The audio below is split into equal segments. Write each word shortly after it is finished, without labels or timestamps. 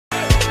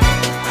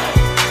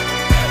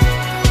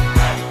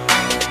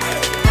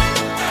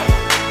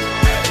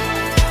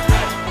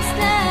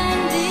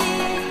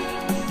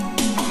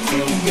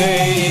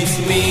Today it's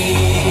me,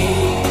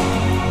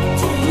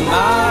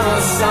 tomorrow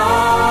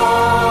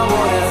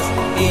someone else.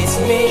 It's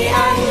me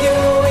and you,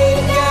 we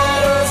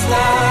gotta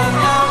stand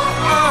up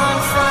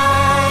and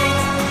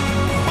fight.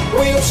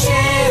 We'll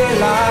share a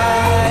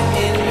light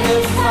in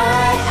the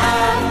fight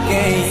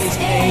against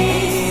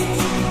hate.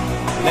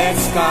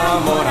 Let's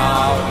come on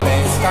out,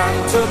 let's come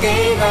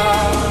together,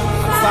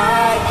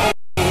 fight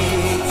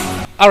hate.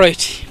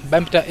 Alright,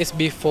 bampita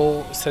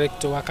SB4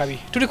 selekta wakabi.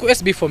 Tuli ku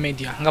SB4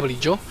 MEDIA nga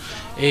bulijjo.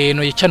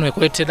 No ye channel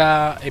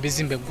ekoletera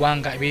ebizimbe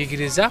gwanga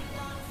ebiyigiriza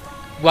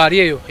gwali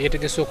eyo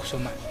yetegese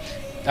okusoma.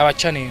 Aba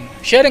channel eno.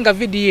 Share nga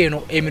video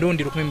eno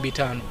emirundi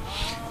 15.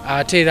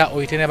 Atera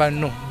oyitene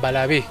banno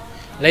balabe.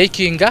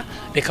 Likinga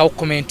leka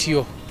comment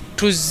yo.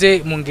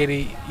 Tuzze mu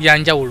ngeri ya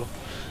njawulo.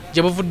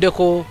 Je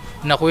buvuddeko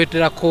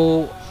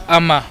nakoyeterako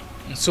ama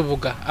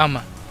Nsubuga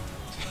ama.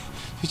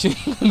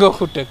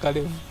 Ngokutte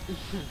kale.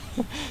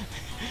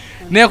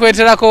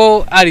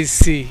 Nekweterako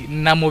Alice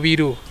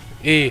Namubiru.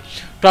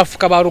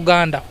 Twafuka ba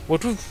luganda.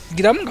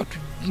 Wetugiramu nga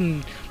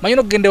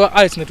manyino kugendewa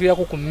Alice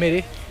netuyako ku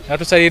mmere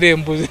natusalira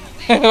embuzi.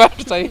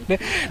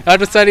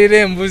 Natusalira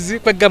embuzi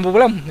kwegamba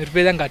bulamu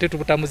netupeza nga ate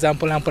tubutamuza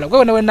mpola mpola. Gwe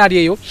wona wenali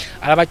eyo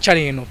alaba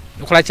channel eno.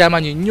 Okola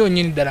kyamanyi nnyo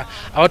nyini ddala.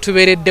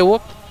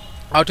 Awatubereddewo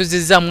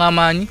awatuzizzamu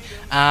amaanyi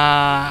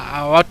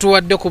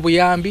awatuwadde ku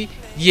buyambi.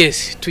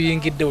 Yes,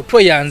 tuyingiddewo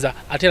tweyanza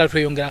ate era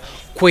tweyongera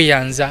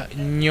kweyanza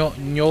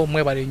nnyo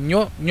mwebale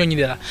nnyo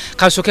nyinira.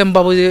 Kasoke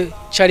mbabuze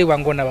chali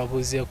wango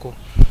nababuzeeko.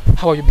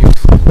 How are you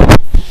beautiful?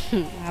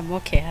 I'm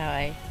okay, how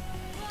are you?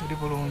 Ndi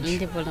bulungi.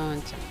 Ndi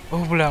bulungi.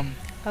 Obulamu.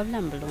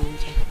 Obulamu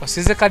bulungi.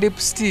 Osize ka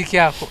lipstick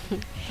yako.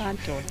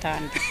 Tanto.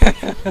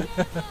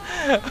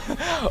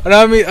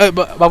 Olami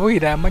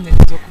babuira amanya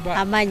nzo kuba.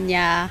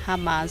 Amanya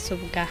Hamah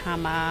Nsubuga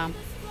Hamah.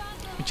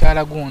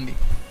 Mchala gundi.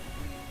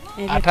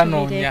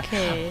 Atanonya.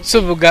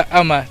 Nsubuga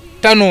ama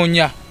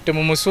tanonya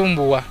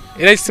temumusumbuwa.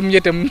 Era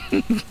isimujete.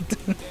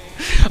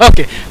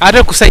 Okay,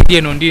 ate kusaidia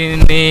eno ndi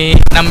ne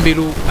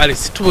Namubiru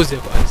Alice tubuze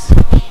kwa Alice.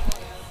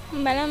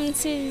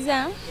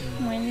 Mbalamusiza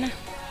mwena.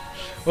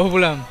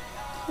 Obulamu.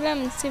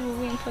 Bulamu si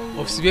bubi mpozi.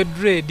 Osibye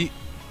dread.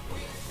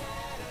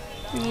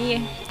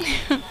 Yeah.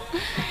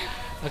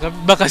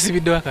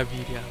 Bakasibidde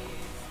akabiri ako.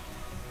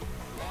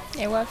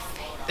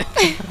 Ewafe.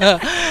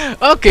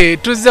 Okay,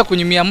 tuze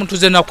kunyumya muntu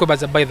tuze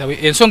nakwebaza by the way.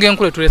 Ensonga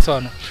enkule tulesa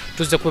wano.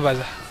 Tuze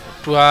kwebaza.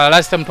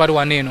 Last time twali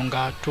waneno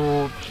nga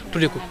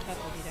tuliku.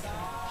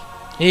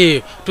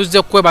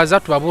 Tuze kwebaza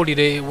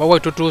tubabulire wawe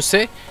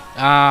tutuse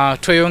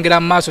tweyongera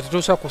amaso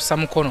tutusa kussa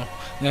mukono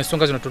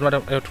n'ensonga zino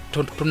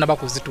tunaba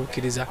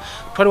kuzitukiriza.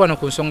 Twali wano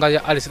ku nsonga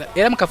ya Alice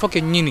era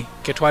mukafoke nnyini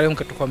ke twali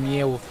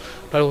tukomyewo.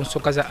 Twali ku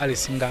nsonga za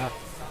Alice nga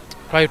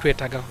twali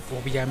twetaaga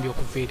obuyambi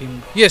okuva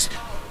erimu. Yes,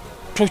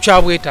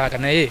 tukyabwetaaga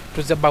naye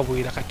tuze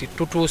babwira kati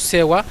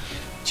tutuusewa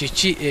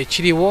kiki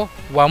ekiriwo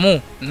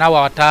wamu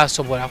nawe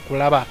ataasobola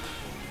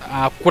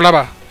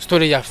kulaba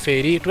story ya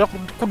feri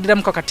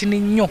tukudiramu kakatini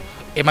nnyo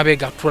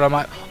emabega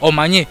tulama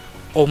omanye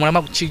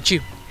omulama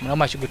kiki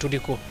mulama kigwe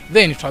tuliko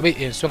then twabe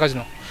ensonga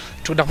zino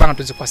tudakubanga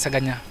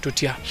tuzikwasaganya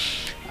tutya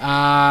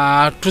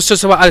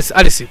tusosoba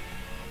Alice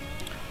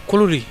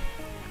kuluri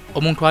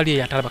omuntu ali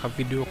yatalaba ka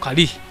video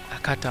kali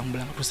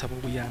akatambula tusaba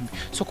obuyambi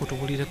so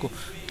kutubulireko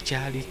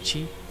kyali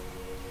ki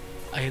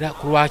era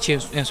kulwachi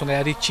ensonga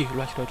yali ki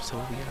lwaki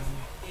tusaba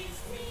obuyambi.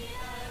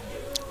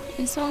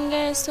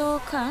 Ensonga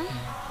esooka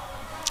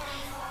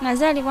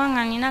nazalibwa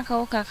nga nina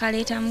akawuka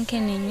akaleeta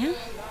mukenenya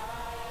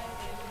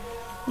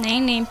naye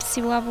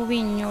nempisibwa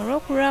bubi nnyo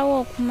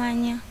olw'okulwawo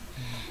okumanya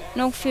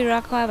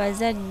n'okufiirwako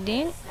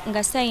abazadde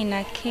nga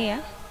sayina care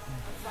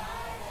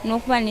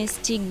n'okuba ne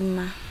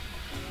stigma.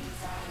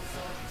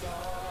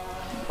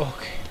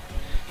 Okay.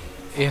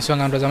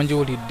 Ensonga ndoza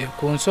manjiwulidde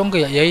ku nsonga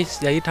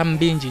yayita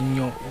mbingi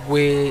nnyo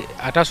gwe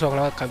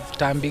atasobola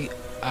katambi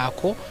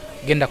ako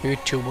genda ku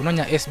YouTube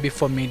ononya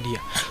SB4 MEDIA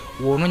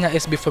wononya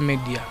SB4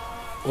 MEDIA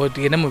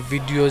ogenda mu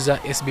video za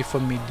SB4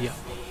 MEDIA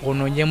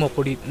ononyemo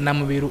kuli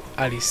Namubiru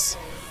Alice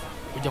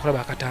ojja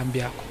kulaba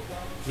akatambi ako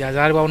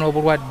yazaalibwa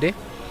n'obulwadde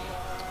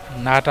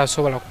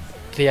n'atasobola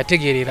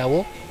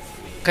teyategeererawo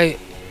kale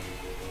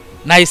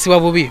nayisibwa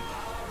bubi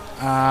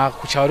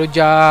ku kyalo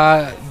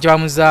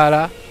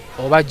gyamuzaala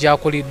oba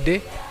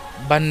gyakulidde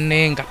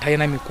banne nga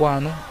talina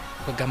mikwano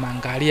kwegamba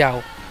ng'ali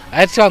awo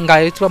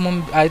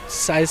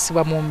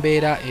ayisibwa mu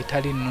mbeera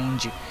etali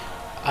nnungi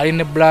ali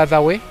ne brother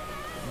we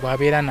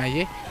bwabeera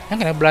naye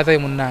nange ne brother we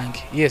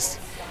munnange yes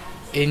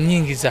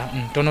ennyingiza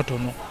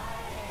ntonotono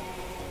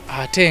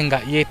ate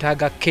nga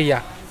yeetaaga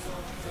keya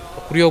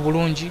okulya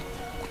obulungi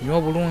kunywa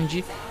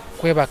obulungi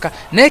kwebaka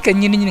naye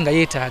kennyini nga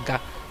yeetaaga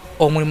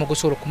omulimu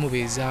gusobola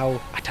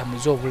okumubeezaawo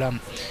atamuze obulamu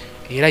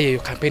era yeyo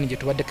kampeni gye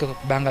tubaddeko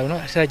kubanga no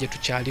ate gye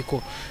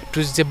tukyaliko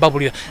tuzze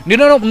babulira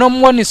ndino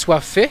n'omuwanisi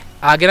waffe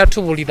agenda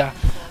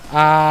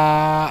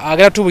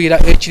tubulira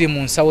ekiri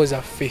mu nsawo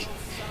zaffe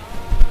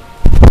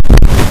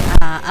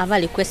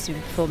abali ku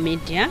SB4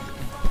 MEDIA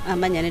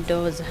amanya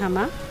n'eddoboozi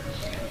Hamah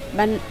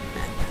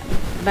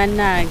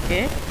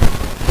bannange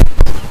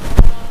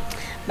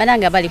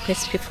Balanga bali ku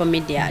SB4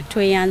 MEDIA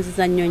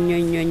tweyanziza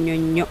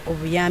nnyo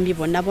obuyambi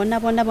bonna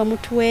bwe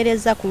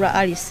mutuweereza ku lwa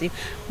Alice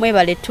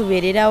mwebale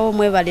tubeererawo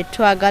mwebale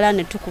twagala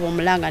ne tukuba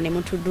omulanga ne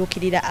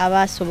mutuduukirira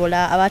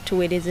abasobola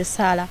abatuweereza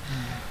essaala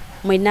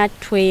mwena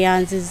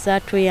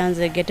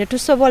tweyanzege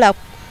temusobola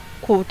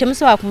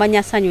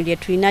kumanya ssanyu lye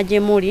tulina gye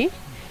muli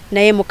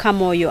naye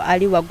mukama oyo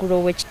ali waggulu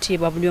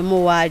ow'ekitiibwa buli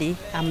omu waali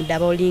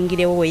amudaba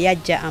olingirewo we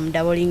yajja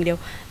amudaba olingirewo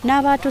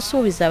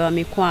n'abaatusuubiza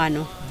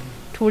bamikwano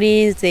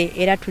tulinze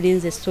era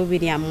tulinze essuubi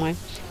lyammwe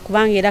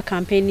kubanga era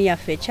kampeyini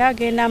yaffe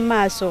ekyagenda mu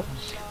maaso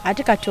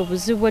ate kati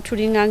obuzibu bwe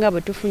tulinganga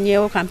bwe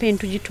tufunyeewo kampeyini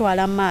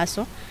tugitwala mu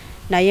maaso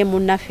naye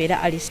munnaffe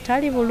era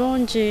alisitali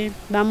bulungi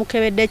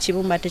bamukebedde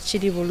ekibumba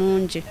tekiri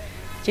bulungi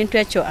kintu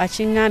ekyo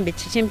akiŋŋambe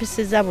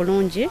kikimpisiza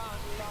bulungi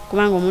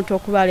kubanga omuntu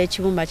okubala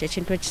ekibumba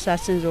kyekintu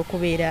ekisaasinza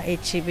okubeera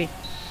ekibi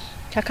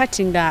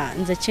kakati nga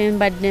nze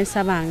kyembadde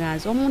nsabanga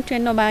nze omuntu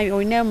eno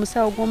olinayo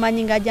omusawo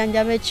gwomanyi nga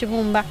ajjanjaba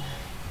ekibumba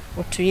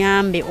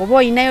otuyambe oba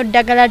olinayo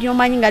ddagala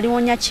lyomanyi nga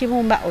liwonya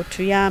kibumba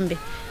otuyambe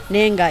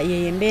naye nga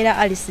yeyo embeera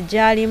Alice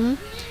gy'alimu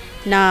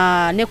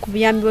ne ku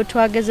buyambi bwe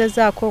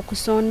twagezezaako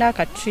okusonda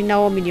kati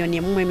tulinawo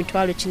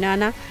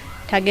 $1,800,000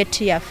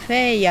 tageti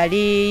yaffe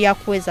yali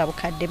yakuweza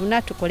bukadde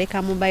buna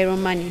tukoleka mobile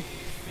money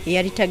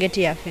yali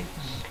tageti yaffe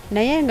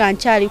naye nga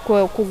nkyali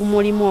ku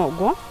mulimu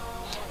ogwo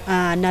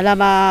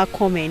nalaba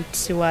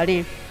comments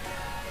wale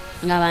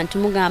ng'abantu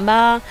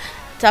mugamba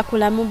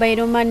takula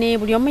mobile money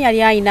buli omu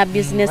yali alina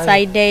business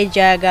idea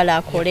gy'ayagala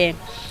akole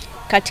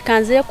kati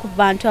kanze ku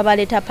bantu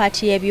abaleeta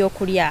paati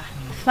y'ebyokulya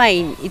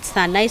fine it's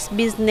a nice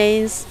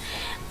business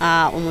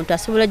omuntu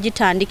asobola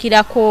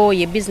gitandikirako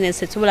ye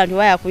business esobola nti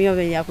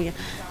wayakunya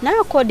naye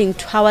according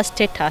to our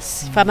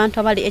status abantu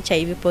abali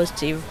HIV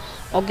positive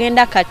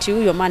ogenda kati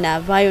uyo mana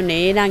avaayo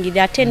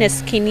neyerangira ate ne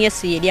skin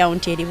yesi yeri awo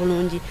nti eri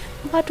bulungi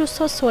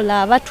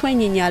batusosola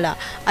batwenyinyala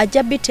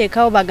ajja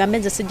biteekawo bagambe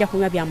nze sijja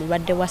kunywa bya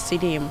mulwadde wa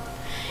siriimu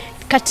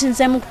kati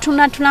nze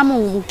tunatulamu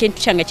mu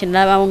kintu kyange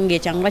kyenalabawo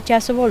ng'ekyangu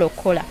bakyasobola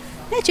okukola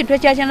n'ekintu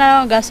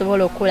ekyakyenalabawo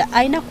ng'asobola okukola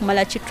alina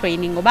kumala ki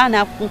training oba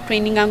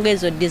anakutraininga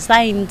ng'ezo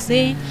designs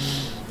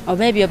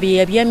oba ebyo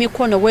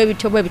ebyemikono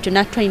bwebityo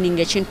na training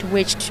ekintu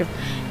bwe kityo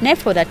naye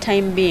for the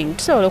time being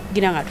tusobola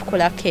okugira nga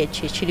tukolako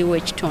ekyo ekiriwo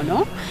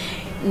ekitono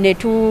ne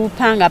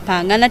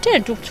tupangapanga nate ne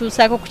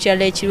tutuusaako ku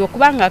kirala ekiriwo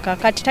kubanga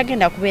kakati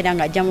tagenda kubeera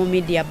nga ajja mu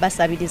media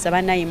basabiriza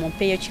banaye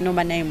mumpeeyo kino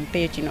banaye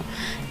mumpeeyo kino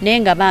naye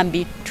nga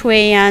bambi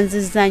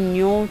tweyanziza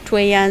nnyo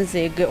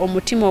tweyanzeege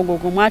omutima ogwo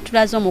gwe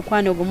mwatulaze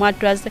omukwano ogwo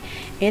mwatulaze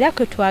era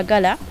kwe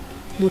twagala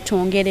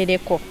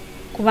mutongerereko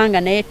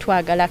kubanga naye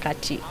twagala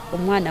kati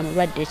omwana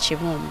mulwadde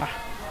ekibumba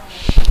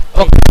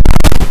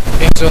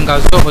ensonga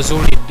zo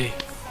oziwulidde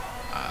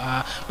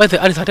bate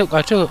Alice ate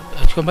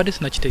kikombadde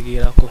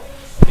sinakitegeerako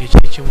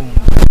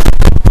ekibumba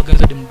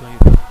ogenza ddi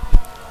mudwaliro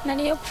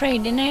naliyo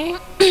Friday naye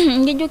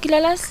ngijjukira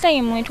last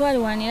time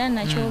etwaliwanira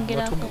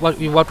nakyogerako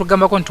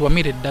watugambako nti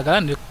wamira eddagala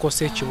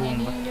nekukosa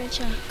ekibumba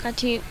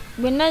kati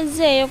bwe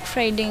nazzeeyo ku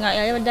Friday nga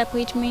yalibadde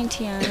appointment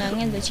yange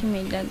ngenza kima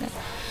eddagala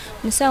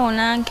musawo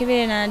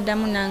nankebere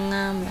naddamu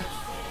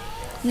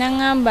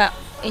naŋŋamba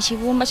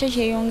ekibumba kyo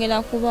kyeyongera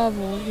kuba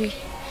bubi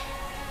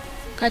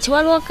kati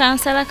waliwo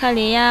kansala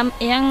kale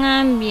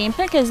yaŋŋambye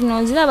empeke zino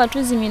nziraba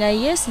tuzimira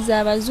yes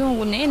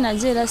z'abazungu naye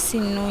nazo era si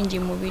nnungi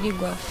mubiri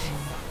gwaffe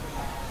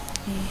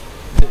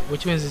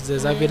wekibenzi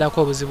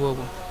zaviirako obuzibu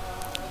obwo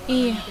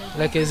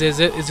like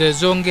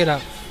zezongera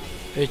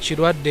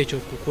ekirwadde ekyo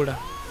okukula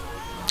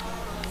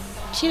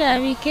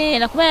kirabika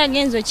era kuba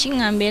yagenza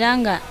okiŋŋamba era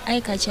nga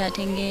ayika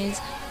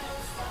kyategeeza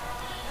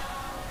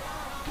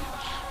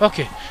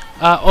okay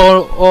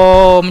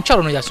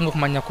omukyalo ono yasinga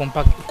okumanya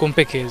ku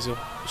mpeke ezo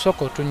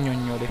soko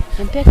tunnyonnyole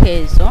empeke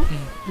ezo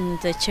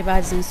nze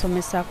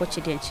kyebazinsomesako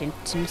kiri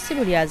ekintu si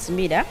buli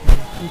azimira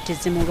nti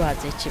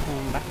zimulwaza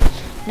ekibumba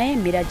naye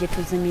emira gye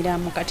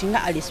tuzimiramu kati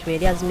nga Alice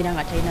eri azimira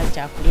nga talina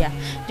kyakulya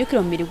jjukira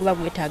omubiri guba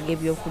gwetaaga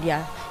ebyokulya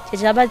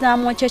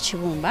kyekirabazaamu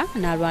ekyekibumba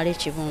n'alwala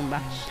ekibumba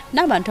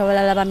n'abantu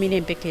abalala bamira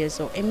empeke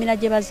ezo emira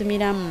gye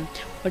bazimiramu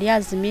oli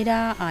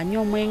azimira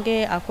anywa omwenge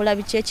akola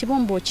biki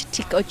ekibumba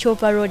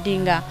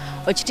okyovarodinga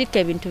okitika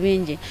ebintu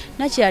bingi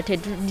nakira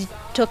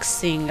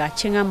tedetoxinga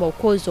kyengamba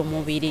okwoza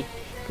omubiri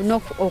tulina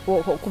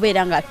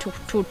okubeera nga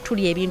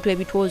tulya ebintu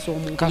ebitwoza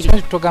omubiri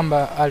kansonga tugamba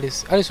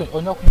Alice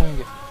onywa ku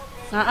mwenge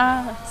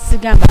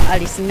sigamba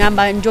Alice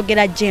ngamba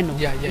njogera jeno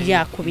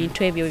ya ku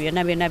bintu ebyo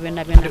byonna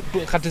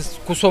kati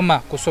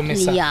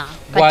kusomesa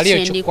gwali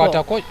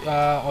ekikwatako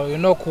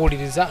olina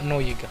okuwuliriza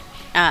n'oyiga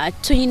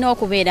tulina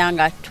okubeera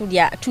nga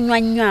tunywa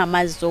nnyo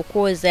amazzi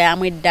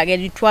okwozamu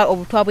eddagala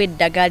obutwa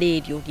bw'eddagala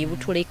eryo lye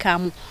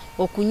butulekamu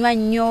okunywa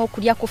nnyo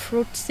kulya ku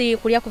fruits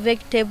kulya ku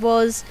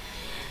vegetables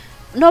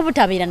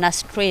n'obutabeera na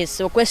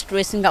stress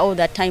okwestressinga all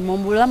the time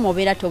omubulamu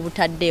obeera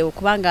tobutaddeewo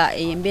kubanga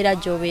embeera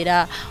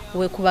gy'obeera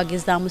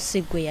weekubagizaamu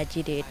si gwe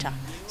yagireeta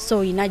so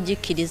olina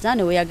gikkiriza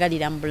ne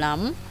weeyagalira mu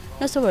bulamu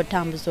nosobola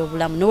otambuza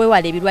obulamu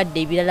nowewala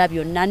ebirwadde ebirala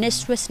byonna ne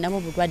stress nabo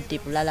bulwadde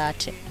bulala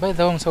ate. By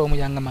the way musawo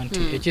muyangama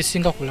nti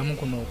ekisinga kulamu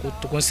kuno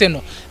ku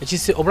nseno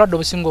obulwadde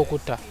obusinga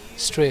okutta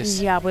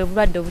stress. Ya bwe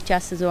bulwadde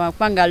obukyasizibwa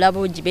kubanga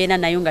labo gibeera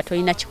nayo nga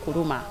tolina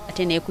kikuluma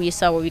ate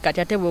neekuyisawo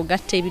bikati ate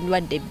bw'ogatta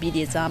ebirwadde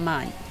ebbiri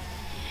ez'amaanyi.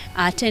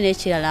 Ate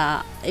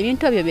n'ekirala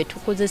ebintu ebyo bye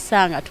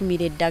tukozesa nga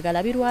tumira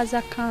eddagala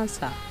birwaza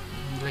kansa.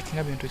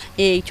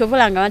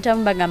 Kyovula nga abantu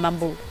abamu bagamba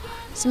mbu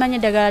simanye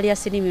eddagala lya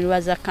siriimu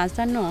lirwaza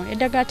kansa. No,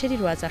 eddagala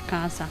terirwaza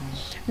kansa.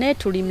 Naye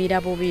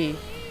tulimira bubi.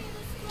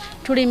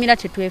 Tulimira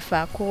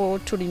tetwefaako,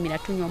 tulimira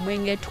tunywa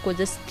omwenge,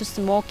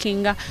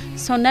 tusmokinga.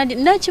 So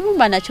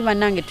n'ekibumba nakyo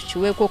bannange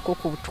tukiweeko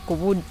ku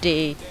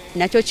budde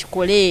nakyo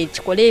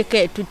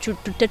kikoleeko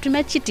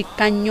tetume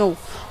kitikka nnyo.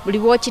 Buli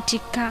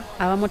bw'okitikka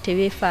abamu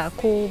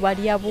tebeefaako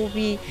balya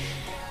bubi.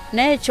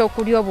 Naye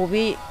ekyokulya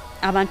obubi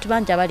abantu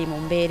bangi abali mu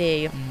mbeera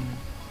eyo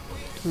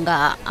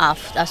nga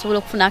asobola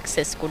okufuna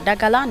access ku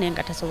ddagala naye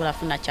nga tasobola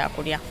kufuna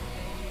kyakulya.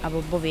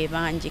 Abo bo be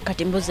bangi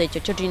kati mbuzi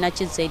ekyo kyo tulina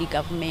kizza eri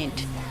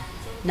gavumenti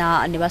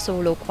ne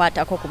basobola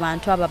okukwatako ku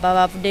bantu abo baba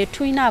bavudde.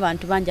 Tulina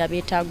abantu bangi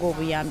abeetaaga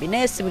obuyambi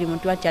naye si buli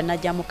muntu ati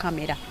anajja mu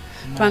kamera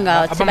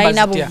kubanga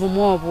tebalina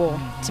buvumu obwo.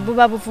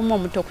 Tibuba buvumu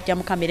omuntu okujja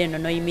mu kamera eno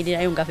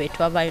n'oyimirirayo nga fe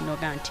twavaayo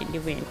noga nti ndi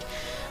bwenti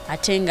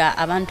ate nga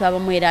abantu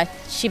abamu era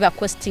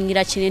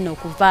kibakostingira kinene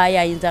okuvaayo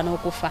ayinza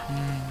n'okufa.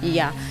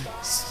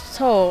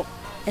 So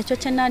ekyo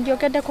kye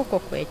nandyogeddeko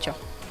ku ekyo.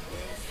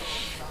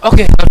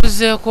 Okay,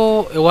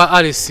 atuzeeko ewa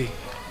Alice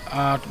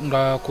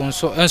nga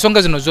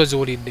ensonga zino zo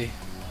ziwulidde.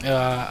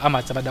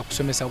 Amaza badda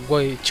kusomesa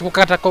gwe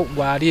kikukatako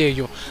gwali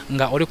eyo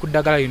nga oli ku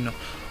ddagala lino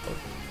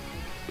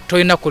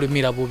tolina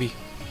kulimira bubi.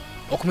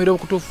 Okumira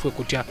okutuufu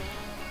kutya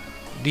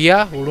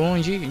lya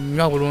bulungi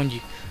nywa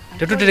bulungi.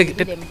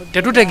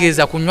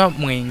 Tetutegeeza kunywa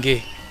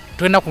mwenge,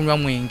 tolina kunywa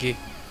mwenge.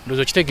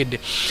 Ndozo kitegedde.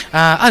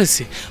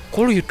 Alice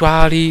kuluyi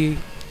twali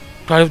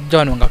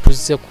wano nga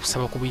tuzze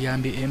kusaba ku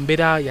buyambi.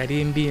 Embeera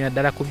yali mbi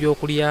naddala ku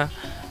byokulya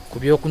ku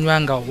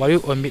byokunywa nga wali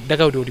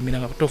ddagala olimira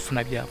nga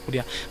tofuna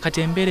byakulya.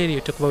 Kati embeera eriyo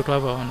tekuba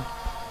twava wano.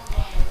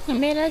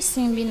 Embeera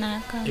simbi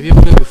naaka.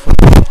 Ebyobulya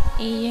bifuna.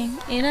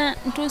 Era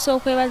ntuusa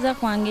okwebaza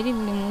kwange eri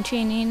buli muntu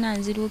yenna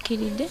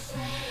nziruukiridde.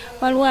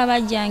 Waliwo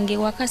abajjange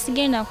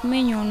wakasigenda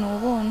kumenya ono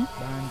oba ono.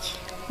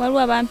 Waliwo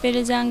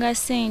abamperezanga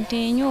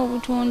ssente nnyo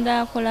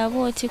obutunda kola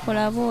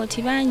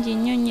booti bangi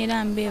nnyo nnyo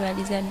era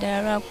mbeebaliza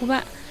ddala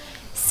lwakuba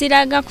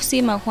siraga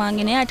kusiima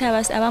kwange naye ate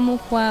abamu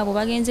ku abo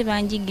bagenze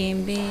banjiga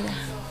embeera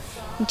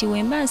nti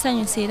wemba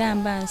nsanyuse era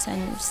mba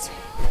nsanyuse.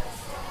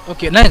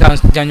 Okay, naye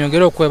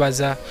kanjanyongera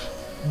okwebaza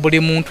buli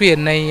muntu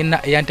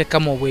yenna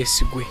eyantekamu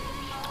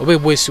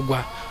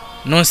obwesigwa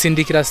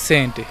nonsindikira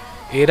ssente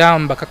era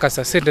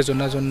mbakakasa ssente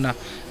zonna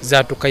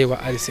zatukayo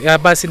wa Alice.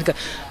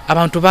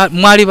 Abantu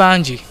mwali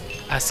bangi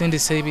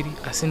asindise 2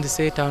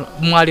 asindise 5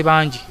 mwali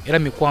bangi era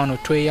mikwano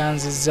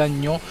tweyanziza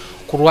nnyo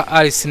kulwa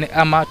Alice ne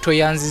Hamah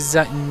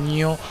tweyanziza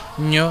nnyo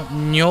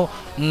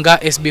nga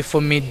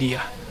SB4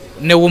 MEDIA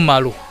ne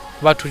Wumalu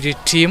batuje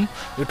team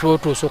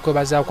tutuusa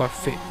okwebaza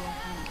kwaffe.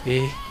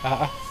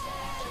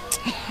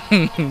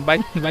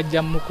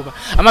 Bajja mukuba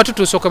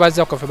amatutuusa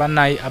okwebaza kwaffe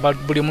bannaye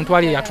buli muntu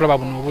ali yatulaba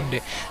buno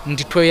obudde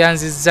nti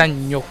tweyanziza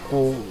nnyo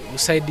ku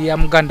side ya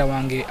muganda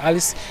wange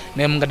Alice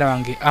ne muganda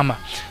wange Hamah.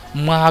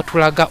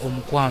 Mwatulaga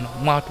omukwano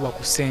mwatuwa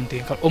ku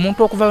ssente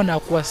omuntu okuvayo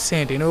n'akuwa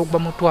ssente n'okuba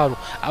mutwalo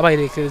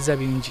abayerekereza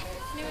bingi.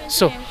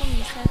 So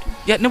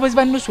ne bwe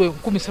ziba nusu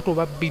 13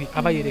 oba 2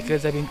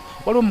 abayerekereza bingi.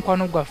 Waliwo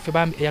omukwano gwaffe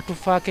bambi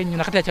yatufaako ennyo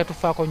nakati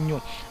yakyatufaako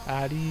nnyo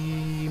ali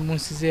mu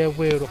nsi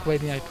z'ebweru okuba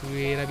eri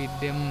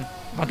yatuyerabiddemu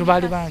bantu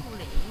baali bangi.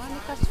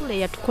 Kasule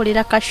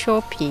yatukolera ka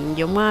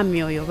shopping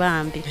omwami oyo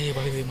bambi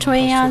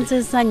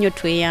tweyanziza nnyo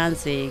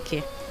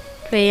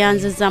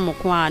tweyanziza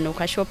mukwano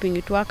ka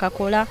shopping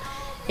twakakola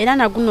era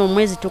naguno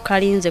omwezi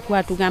tukalinze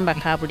kuba tugamba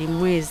ka buli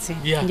mwezi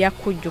nja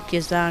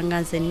kujjukizanga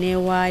nze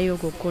neewaayo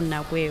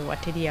gogonna bwewa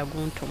teri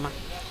yaguntuma.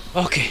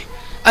 Okay,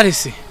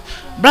 Alice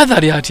brother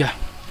ali atya?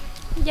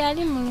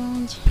 Jali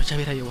mulungi.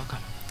 Yakyabera ye waka?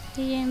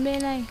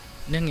 Embeerayo.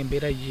 Nange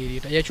embeera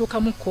yeerita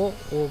yakyukamuko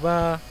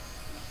oba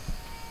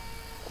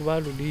kuba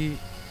luli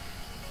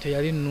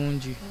teyali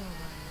nnungi?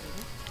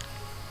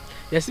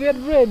 Yasibye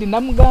dread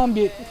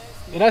namugambye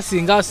era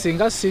singa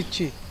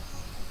siki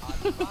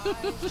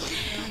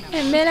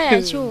embeera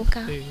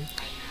yakyuka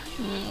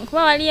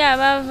kuba wali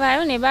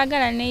abavaayo ne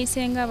baagala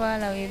neeyisenga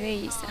bawala we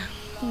beeyisa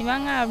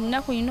nibanga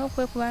lunaku lina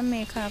okwekuba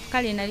makeup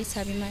kale nali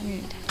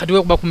sabimanyira. Kati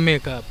wekuba ku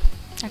makeup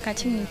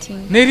akati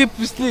meeting ne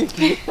lipstick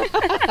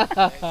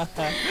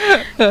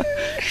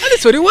ali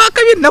sori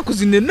wakabye ennaku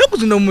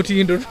zino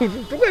omutindo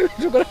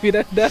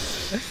tukolabira dda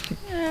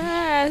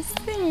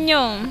si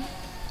nnyo.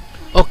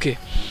 Okay,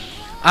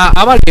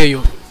 abali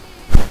eyo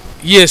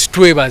yes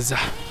twebaza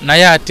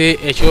naye ate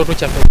ekirooto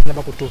kyaffe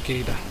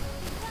bakutuukirira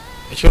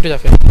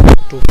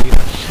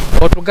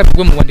otugambye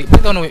gwe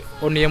muwandiika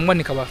ono ye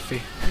muwanika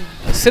waffe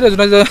ssente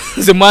zonna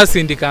ze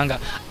mwasindikanga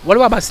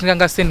waliwo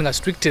abasindikanga ssente nga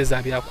strict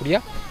za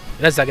byakulya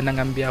era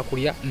zagendanga mu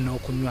byakulya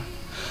n'okunywa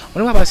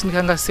Mulimu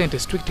abasindikanga ssente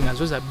strict nga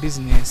zo za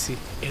business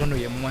era no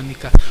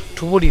yemwanika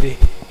tubulire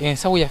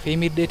ensawo yaffe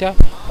immediate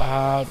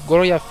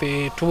golo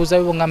yaffe tubuza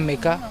bibo nga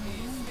mmeka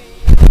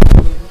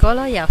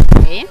golo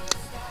yaffe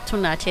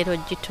tunatera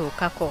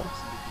ogituukako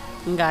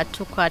nga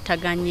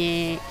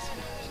tukwataganye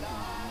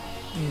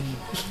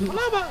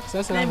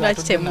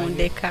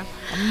temundeka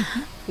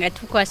nga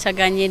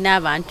tukwataganye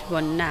n'abantu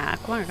bonna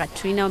kubanga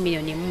tulinawo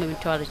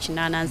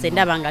 $1,800,000 nze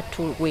ndaba nga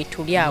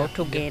wetuli awo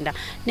tugenda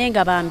naye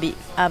nga bambi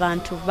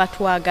abantu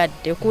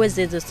batwagadde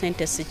okuweza ezo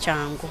ssente si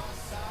kyangu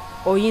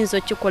oyinza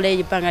okikola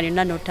ebbanga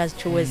lyonna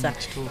n'otazikiweza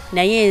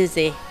naye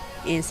nze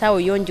ensawo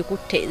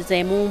yongikutte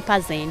zemumpa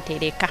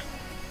zentereka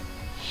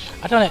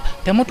atane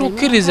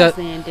temutukiriza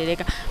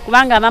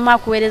kubanga mama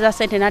akuweereza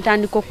ssente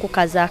natandika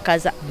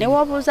okukazaakaza ne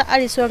wabuuza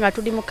aliso nga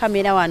tuli mu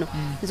kamera wano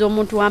nze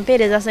omuntu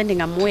wampeereza ssente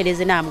nga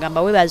muweereze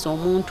namugamba weebaze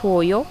omuntu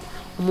oyo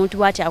omuntu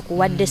bwati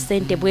akuwadde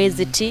ssente bwe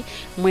ziti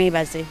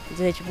mwebaze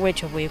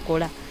ekyo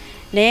bwekola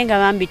naye nga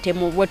bambi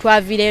bwe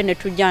twaviireyo ne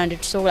tujja nti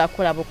tusobola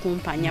kukola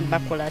bukumpanya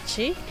bakola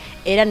ki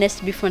era ne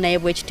SB4 naye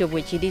bwekityo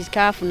bwekiri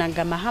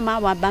kaafunanga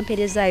Hamah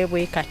bampeerezaayo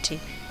bwe kati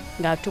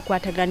nga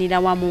tukwataganira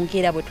wamu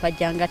ngera bwe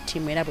twajjanga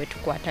ttiimu era bwe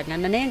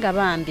tukwatagana naye nga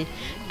bambi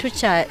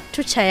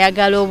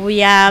tukyayagala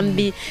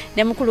obuyambi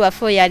ne mukulu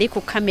waffe oyo yali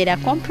ku kamera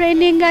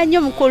complaininga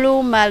nnyo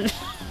mukulu Malo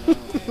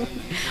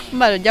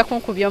ojja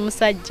kunkubya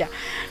omusajja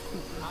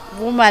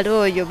bumala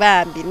oyo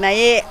bambi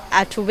naye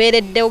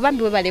atubeereddewo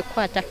bambi webale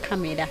kukwata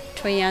kamera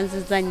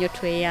tweyanziza nnyo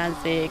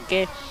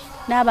tweyanzeeke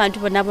n'abantu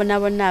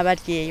bonna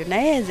abali eyo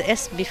naye nze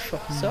SB4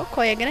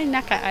 sooka oyagala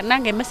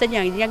nange emesagi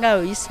yange njagala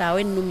oyisaawo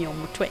ennumi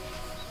omutwe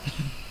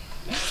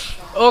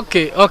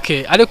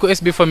Okay. Aliko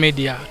SB4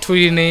 Media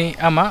tuline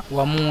Hamah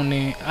wamu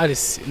ne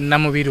Alice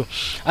Namubiru.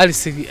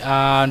 Alice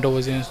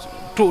ndowoze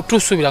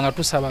tusubira nga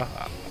tusaba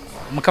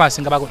mukama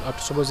singa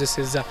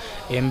batusobozeseza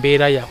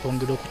embeera ya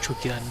kwongera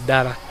okukyukira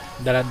ddala.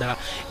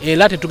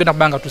 Era tetugenda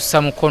kubanga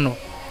tussa mukono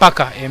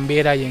paka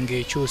embeera yenge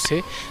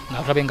ekyuse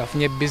nga tulabe nga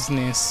afunye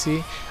business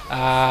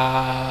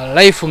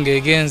life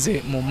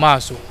ngegenze mu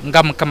maaso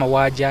nga mukama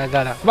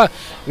wajagala kuba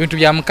ebintu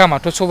bya mukama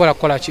tosobola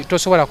kukola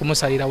tosobola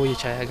kumusalirawo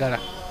yekyayagala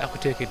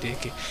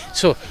akuteeketeeke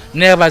so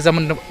nebaza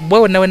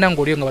bwewe nawe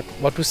nangoliyo nga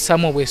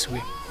watussamu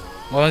obwesibwe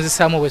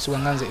wanzisamu obwesibwe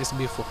nga nze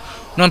SB4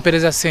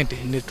 nompereza ssente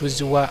ne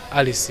tuziwa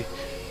Alice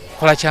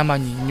kola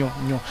kyamanyi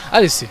nnyo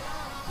Alice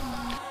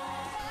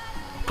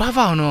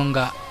twava ono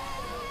nga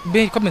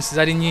comments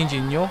zali nyingi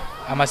nnyo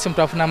amasimu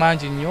twafuna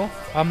mangi nnyo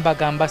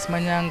ambagamba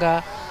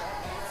simanyanga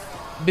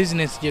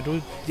business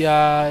jetu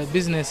ya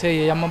business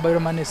ya mobile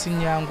money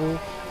sinyangu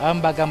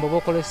ambagamba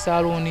bokole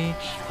saloni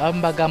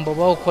ambagamba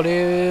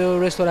bokole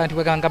restaurant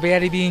baganga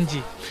byali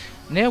bingi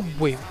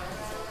nebwe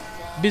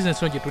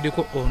business noje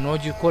tuliko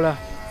onogikola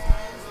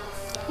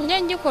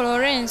nje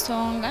kolora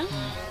ensonga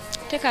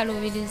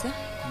tekalubiriza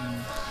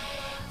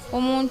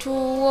omuntu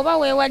oba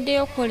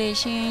weewaddeyo okukola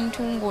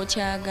ekintu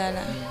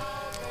ng'okyagala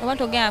oba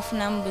togenda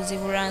afunamu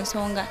buzibu lwa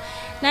nsonga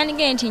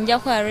nandige nti nja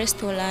kwa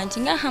restaurant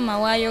nga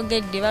Hamah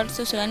wayogedde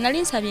batusosola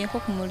nali nsabyeko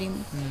ku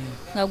mulimu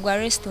nga gwa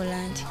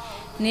restaurant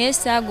naye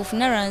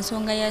saagufuna lwa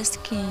nsonga ya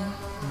skin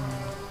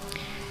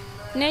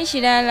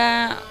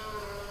n'ekirala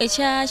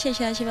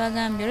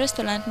ekyakibagambye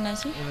restaurant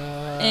naki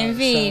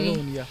enviiri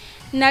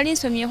nali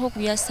nsomyeko ku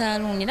bya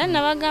saloon era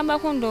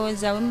nabagambako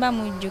ndowooza bwe mba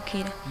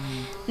mujjukira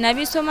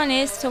nabisoma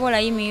naye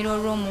sisobola yimirira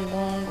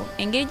olw'omugongo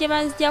engeri gye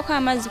banzijjako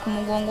amazzi ku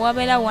mugongo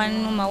wabeera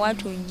wannuma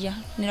watujja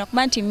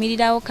nerakuba nti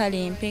mmirirawo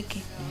kale empeke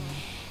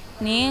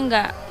naye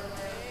nga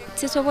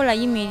sisobola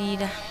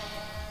yimirira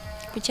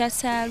ku kya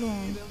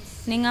saloon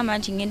neŋŋamba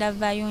nti ngenda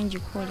vaayo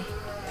ngikole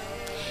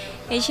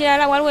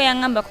ekirala waliwo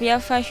yaŋŋamba ku bya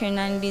fashion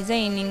and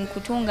designing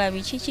kutunga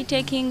biki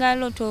kitekinga a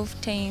lot of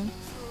time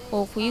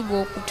okuyiga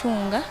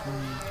okutunga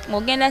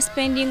ng'ogenda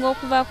spending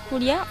okuva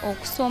kulya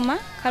okusoma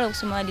kale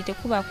okusoma wadde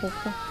tekuba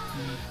kuku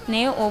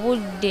naye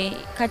obudde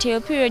kati eyo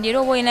period era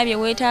oba olina bye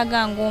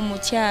weetaaga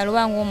ng'omukyalo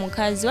oba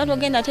ng'omukazi wati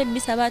ogenda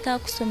tebbisaba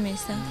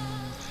ataakusomesa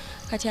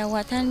kati awo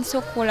atandise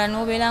okukola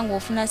n'obeera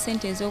ng'ofuna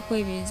ssente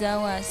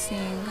ez'okwebizaawo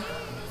asinga.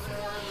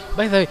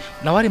 By the way,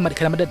 nawali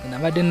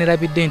nabadde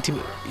nerabidde nti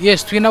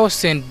yes tulinawo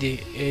ssente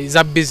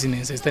za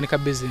business ezitandika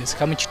business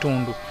kamu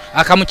kitundu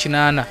akamu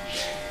kinaana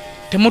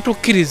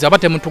temutukkiriza aba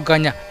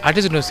temutuganya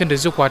ate zino ssente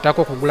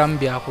zikwatako okugulamu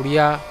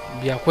byakulya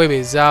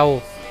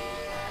byakwebezaawo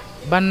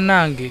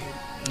bannange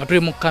nga tuli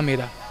mu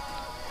kamera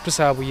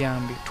tusaba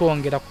buyambi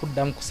twongera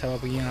kuddamu kusaba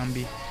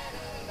buyambi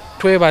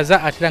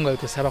twebaza ate nga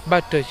tusaba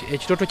kuba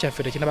ekitoto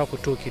kyaffe tekinaba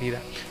kutuukirira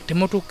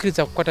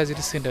temutukkiriza kukwata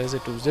ziri ssente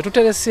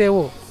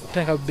zetutereseewo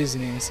okutandika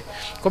business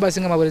kuba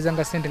basinga maweereza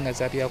nga ssente nga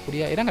za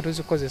byakulya era nga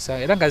tuzikozesa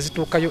era nga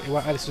zituukayo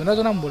ewa Alice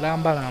zonna mu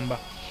bulambalamba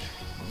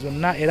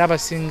zonna era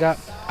abasinga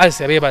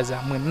Alice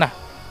abeebaza mwenna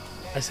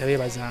Alice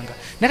abeebazanga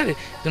naye kati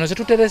zino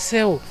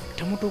zetutereseewo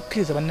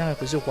temutukkiriza bannange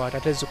kuzikwata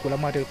ate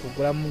zikulamu ate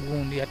kugulamu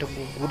gundi ate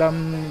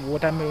kugulamu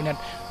watermelon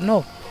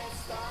no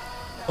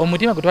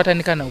omutima gwe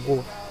twatandika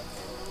nagwo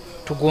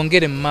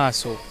tugongere mu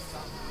maaso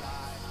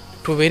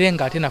tubeere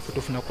nga ate naffe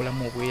tufuna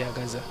kulamu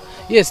obweyagaza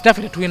yes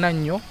naffe tetulina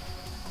nnyo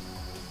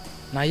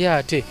naye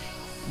ate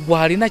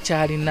bwalina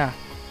kyalina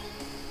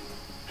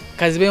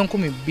kazibe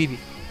 12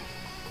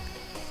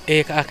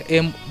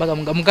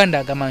 muganda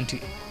agamba nti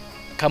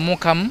kamu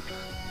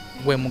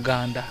gwe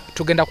muganda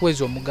tugenda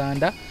kweza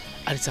omuganda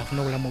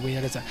alisafuna obulamu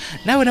bweyagaza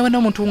nawe nawe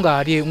n'omuntu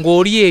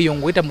ng'oli eyo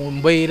ng'oyita mu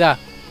mbeera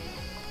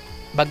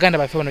baganda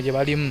baffe bano gye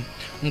balimu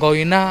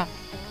ng'olina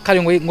kale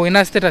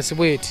ng'olina status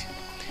bweti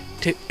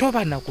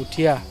toba na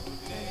kutya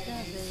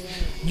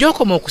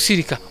gy'okoma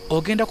okusirika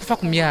ogenda kufa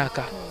ku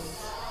myaka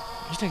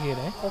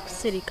kitegeera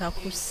okusirika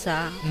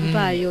kussa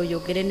mpaayo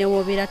oyogere ne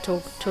wobeera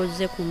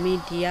toze ku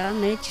media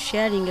naye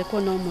kisharingeko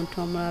n'omuntu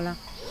omulala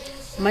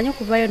omanyi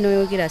okuvayo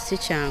n'oyogera si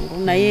kyangu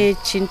naye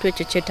ekintu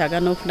ekyo kyetaaga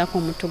n'ofunako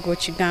omuntu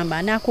gw'okigamba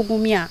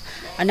anaakugumya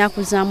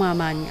anaakuzaamu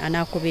amaanyi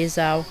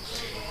anaakubeezaawo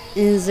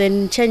nze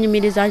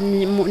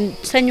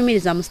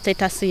senyumiriza mu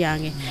status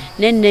yange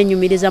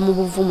nenyumiriza mu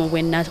buvumu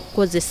bwe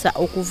nakozesa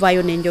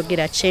okuvayo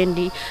n'enjogera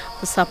kyendi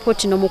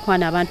support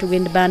n'omukwano abantu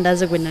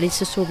bandaze gwe nali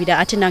sisuubira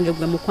ate nange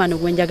gwe mukwano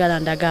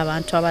gwenjagala ndaga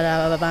abantu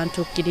abalala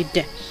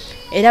bantuukiridde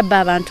era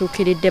ba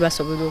bantuukiridde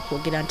basobola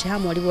okwogera nti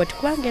Hamah oli bwoti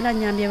kubanga era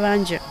nnyambye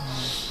bangi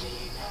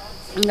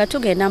nga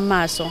tugenda mu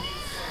maaso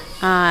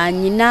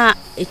nyina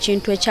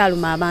ekintu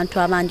ekyaluma abantu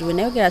abangi bwe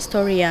nayogera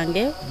story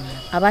yange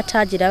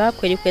abatagira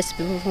bakweri ku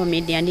SB4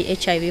 MEDIA ndi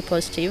HIV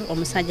positive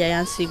omusajja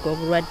yansiiga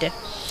obulwadde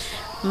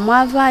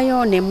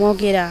mwavaayo ne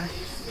mwogera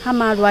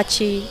Hamah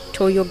lwaki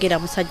toyogera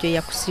musajja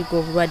yakusiiga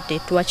obulwadde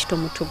lwaki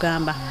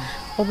tomutugamba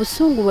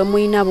obusungu bwe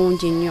muyina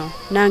bungi nnyo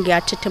nange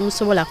ate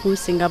temusobola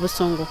kunsinga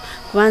busungu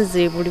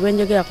kubanze buli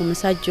bwenjogera ku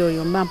musajja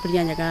oyo mba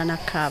mpulira njagala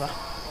nakkaaba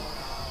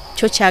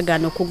kyo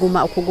kyagana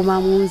okuguma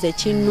mu nze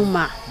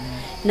kinnuma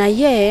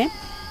naye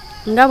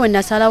nga bwe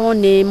nasalawo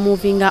ne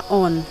moving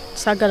on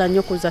sagala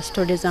nnyo kuza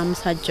story za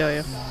musajja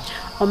oyo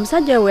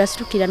omusajja oyo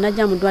yasitukira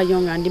najja mu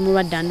ddwaliro nga ndi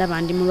mulwadde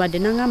ndaba ndi mulwadde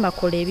nangamba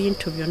kola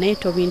ebintu byo naye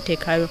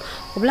tobinteekayo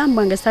obulamu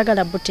bwange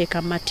sagala buteeka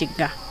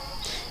matiga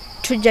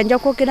tujja nja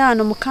kwogera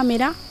wano mu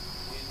kamera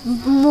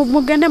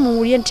mugende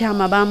muwulye nti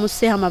Hamah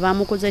bamuse Hamah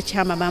bamukoze ki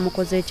Hamah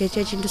bamukoze ekyo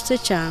ekintu si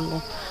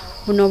kyangu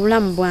buno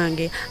obulamu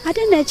bwange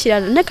ate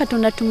n'ekirala ne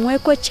Katonda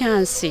tumuweeko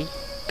chance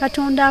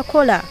Katonda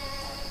akola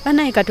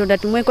banaye Katonda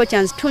tumweko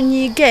chance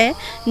tunyiige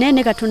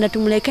nene Katonda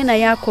tumuleke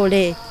naye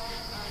akole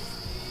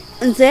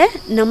nze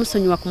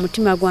namusonyiwa ku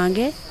mutima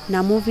gwange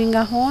na moving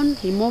on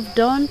he moved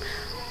on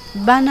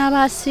bana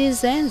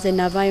basize nze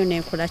navayo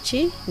nekola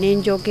ki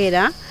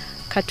nenjogera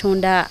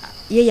Katonda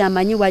ye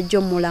yamanyi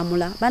wajjo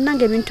mulamula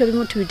banange ebintu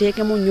ebimu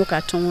tubiteekemu nnyo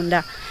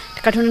Katonda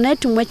naye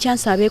tumwe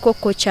chance abeeko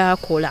ko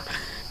kyakola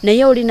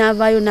naye oli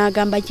navayo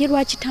n'agamba ye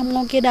lwaki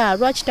tamwogera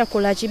lwaki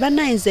takola ki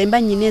banaye nze mba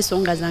nnyina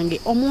ensonga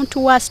zange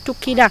omuntu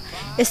wastukira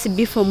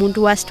SB4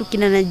 omuntu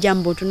wastukira najja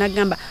mbuntu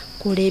n'agamba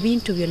kola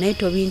ebintu byo naye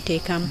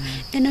tobinteekamu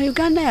eno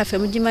Uganda yaffe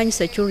mugimanyi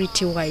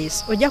security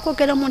wise ojja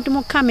kwogera omuntu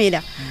mu kamera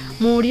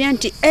muwulire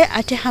nti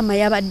ate Hamah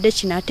yabadde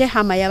kino ate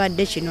Hamah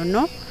yabadde kino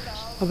no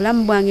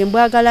obulamu bwange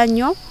mbwagala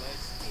nnyo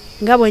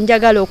nga bwe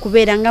njagala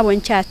okubeera nga bwe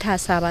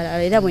nkyataasa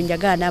abalala era bwe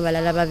njagala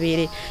n'abalala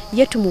babeere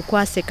ye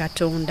tumukwase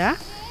Katonda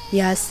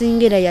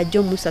yasingira yajja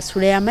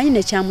omusasula yamanyi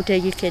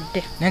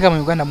nekyamutegekedde naye nga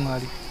mu Uganda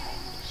mwali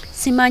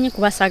simanyi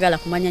kuba saagala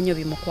kumanya nnyo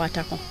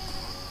bimukwatako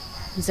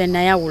nze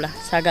nayawula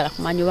saagala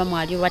kumanya oba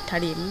mwali oba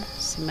taliimu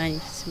simanyi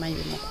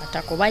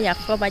bimukwatako oba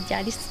yafa oba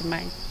gyali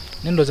simanyi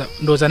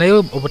ndowooza naye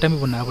obutami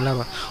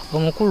bunaabulaba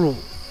omukulu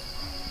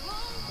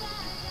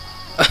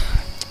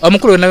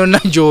yonna yonna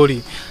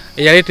gy'oli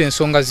eyaleeta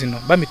ensonga zino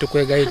bambi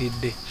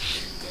tukwegayiridde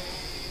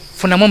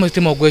funamu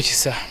omutima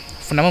ogw'ekisa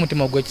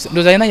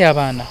ndowooza alinayo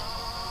abaana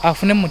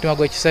afune mu mutima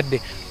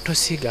gw'ekisadde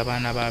tosiiga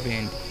abaana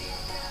b'abendi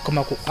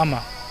koma ku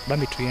Hamah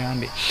bambi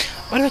tuyambe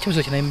waliwo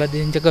ekibuzo kino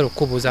mbadde njagala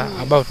okubuuza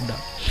about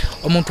that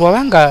omuntu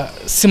wabanga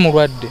si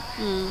mulwadde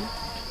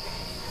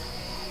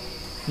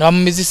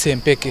n'abamumizisa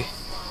empeke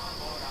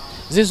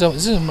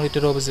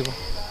zimuleetera obuzibu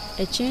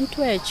ekintu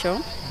ekyo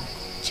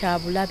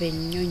kyabulabe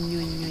nnyo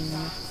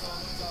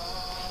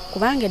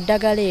kubanga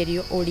eddagala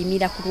eryo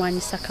olimira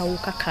kulwanyisa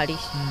kawuka kali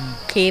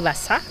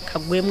keebasa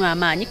kagwemu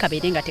amaanyi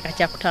kabeere nga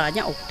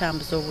tekakyakutawanya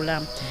okutambuza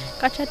obulamu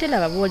kati ate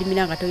laba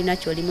bwolimira nga tolina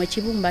kyolimu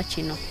ekibumba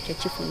kino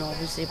kyekifuna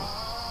obuzibu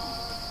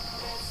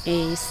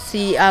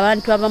si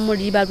abantu abamu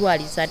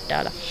libalwaliza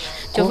ddala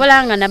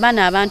kyovolanga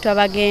nabaana abantu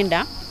abagenda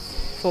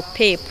for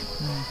pep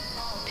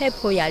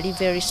oyo ali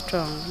very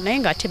strong naye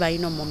nga ate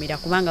balina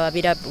omumira kubanga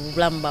babeera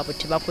obulamu bwabwe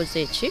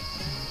tebakoze eki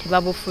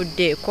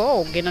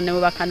tebabufuddeeko ogenda ne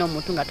bwebakana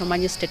omuntu nga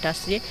tomanyi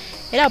status ye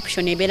era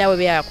option ebeerawo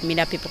ebeera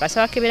kumira pepo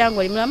kasaba kebeera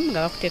ng'oli mulamu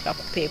nga bakuteeka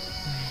ku pepo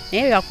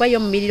naye bwakuba yo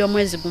omumirira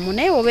omwezi gumu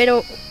naye obeera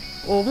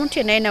omuntu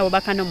yennaye nawe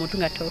bakana omuntu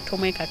nga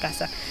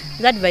tomwekakasa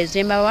advice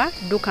embawa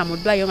dduka mu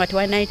ddwaliro nga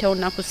tewalinayitawo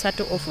nnaku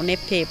 3 ofune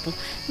pepo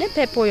ne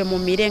pepo oyo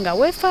mumire nga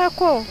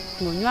weefaako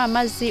ng'onywa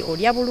amazzi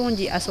olya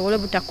bulungi asobole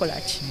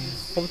obutakolaki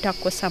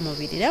obutakosa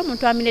mubiri era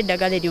omuntu amira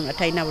eddagala eryo nga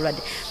talina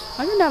bulwadde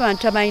waliwo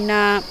n'abantu abalina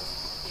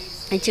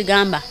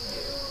ekigamba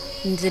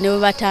nze ne bwe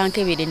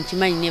batankebere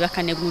nkimanyi ne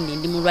bakane gundi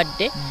ndi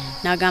mulwadde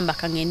n'agamba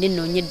kangende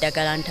nnoonye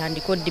eddagala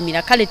ntandika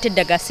oddimira kale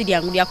teddagala si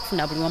lyangu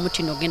lyakufuna buli wamu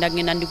kino genda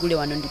ndigule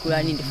wano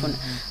ndigula ndifuna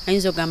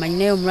ayinza ogamba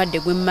nyinayo omulwadde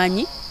gwe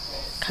mmanyi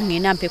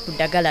kangenda mpe ku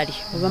ddagala li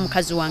oba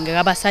mukazi wange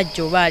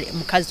abasajja oba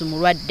mukazi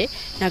mulwadde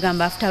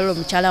nagamba after all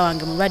mukyala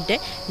wange mulwadde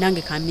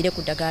nange kamire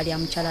ku ddagala lya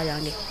mukyala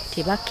yange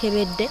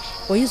tebakebedde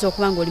oyinza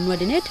okuba nga oli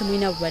mulwadde naye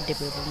temulina bulwadde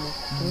bwe bumu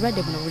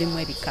obulwadde buno bulimu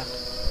ebika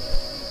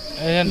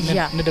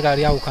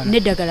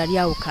n'eddagala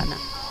lyawukana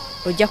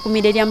ojja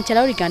kumira erya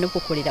mukyala oliganda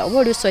okukolera oba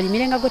oluusi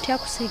olimire nga gwe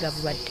tyakusiiga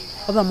bulwadde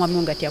oba mwami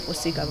nga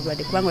tyakusiiga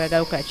bulwadde kubanga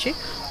oyagala okukola ki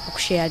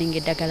okusharinga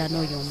eddagala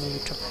n'oyo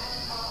omuntu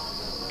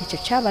ekyo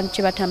ky'abantu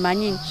kye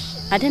batamanyi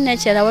ate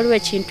n'ekirala waliwo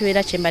ekintu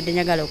era kye mbadde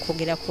njagala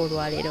okwogerako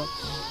olwaleero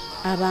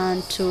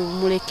abantu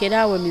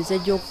mulekeraawo emize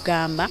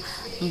gy'okugamba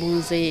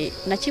mbunze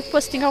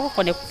nakipostingako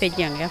ne ku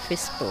page yange ya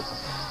Facebook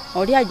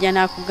oli ajja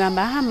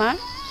n'akugamba Hamah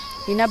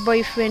nina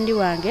boyfriend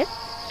wange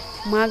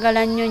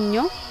mwagala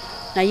nnyo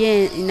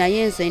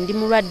naye nze ndi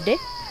mulwadde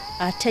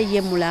ate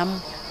ye mulamu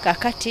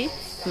kakati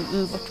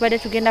tubadde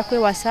tugenda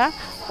kwewasa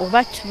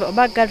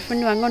oba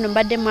girlfriend wange ono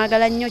mbadde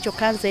mwagala nnyo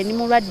kyokka nze ndi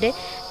mulwadde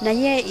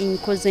naye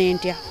nkoze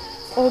ntya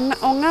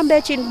oŋŋamba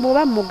ekintu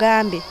bw'oba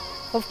mugambe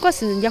of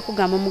course nze nja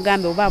kugamba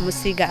omugambe oba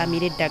amusiiga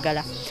amira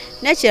eddagala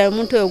nekirala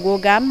omuntu oyo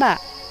gw'ogamba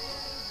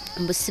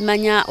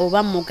mbusimanya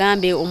oba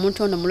mugambe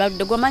omuntu ono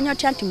mulwadde gw'omanya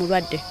otya nti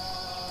mulwadde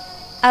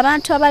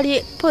abantu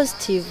abali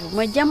positive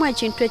mwejjamu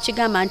ekintu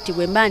ekigamba nti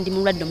bwe mba ndi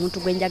mulwadde omuntu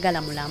gwe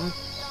njagala mulamu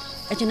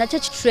ekyo nakyo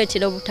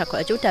kituleetera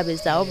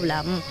obutabezaawo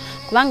bulamu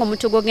kubanga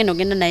omuntu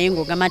gw'ogenda naye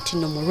ng'ogamba nti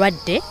no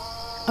mulwadde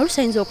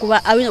oluusi ayinza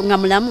okuba nga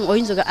mulamu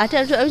ate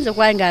oyinza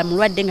okuba nga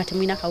mulwadde nga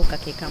temulina kawuka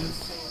keekamu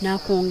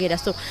nakwongera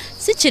so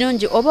si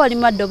kirungi oba oli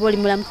mulwadde oba oli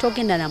mulamu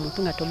togenda na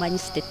muntu nga tomanyi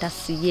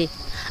sitetasi ye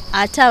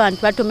ate abantu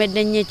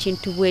batomedde nnyo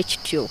ekintu bwe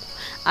kityo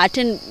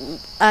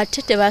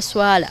ate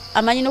tebaswala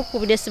amanyi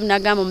n'okukubira essimu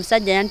n'agamba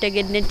omusajja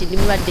yantegedde nti ndi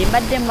mulwadde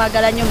mbadde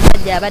mwagala nnyo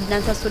omusajja abadde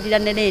ansasulira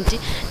ne renti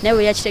naye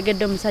we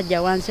yakitegedde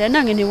omusajja wansi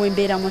nange newe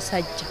mbeera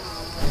musajja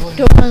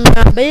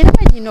toŋŋamba era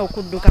banyina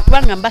okudduka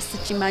kubanga mba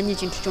sikimanyi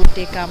kintu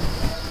kyonteekamu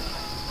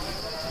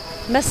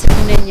mba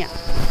simunenya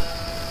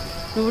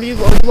oli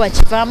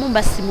wakivaamu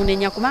mba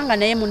simunenya kubanga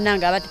naye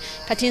munnange abati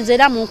kati nze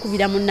era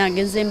munkubira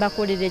munnange nze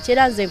mbakolere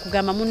ekyera nze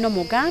nkugamba munno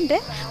mugambe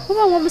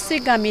oba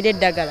omusiigamira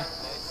eddagala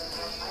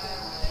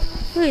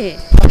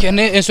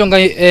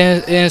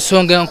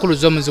ensonga enkulu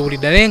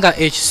z'omuziwulidde naye nga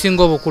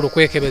ekisinga obukulu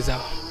kwekebeza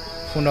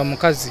funda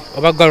omukazi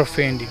oba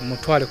girlfriend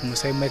mutwale ku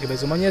musayi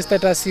mwekebeza omanye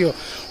status yo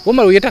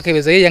womala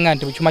uyetakebeza ye yanga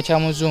nti bukima kya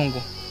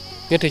muzungu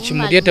yete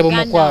kimuli yete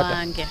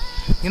bumukwata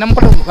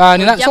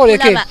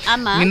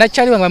nina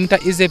kyali wange bamita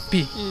EZP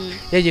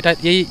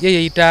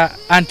ye yita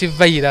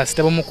antivirus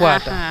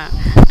tebumukwata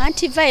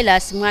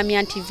antivirus mwami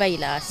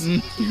antivirus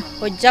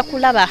ojja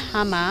kulaba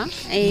Hamah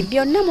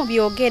byonna mu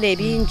byogere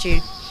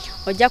bingi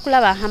ojja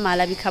kulaba Hamah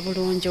alabika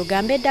bulungi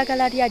ogambe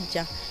eddagala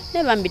lyajja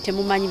ne bambi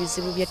temumanyi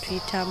bizibu bye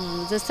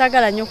tuyitamu nze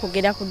saagala nnyo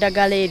okugera ku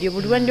ddagala eryo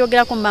buli lwe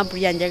ndyogerako mumampu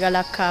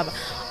yanjagala kaaba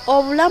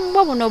obulamu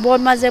bwo buno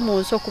bwomaze mu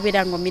nsi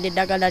okubeera ng'omira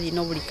eddagala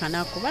lino buli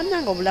kanaku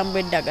bannanga obulamu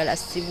bw'eddagala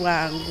si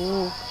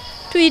bwangu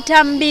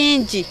tuyita mu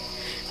bingi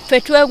ffe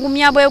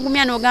twegumya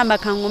bwegumya n'ogamba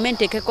kaŋŋome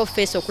nteekeko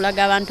feesi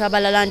okulaga abantu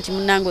abalala nti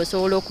munnanga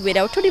osobola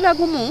okubeerawo tuli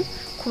bagumu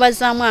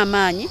kubazaamu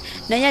amaanyi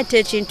naye ate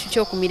ekintu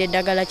ky'okumira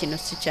eddagala kino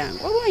si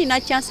kyangu oba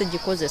olina chance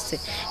gikozese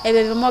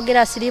ebyo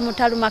bimwogera siriimu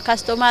taluma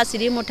kasitoma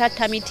siriimu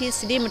tatta miti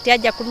siriimu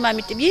tyajja kuluma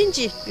miti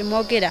bingi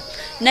bimwogera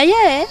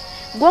naye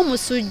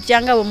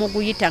gw'omusujja nga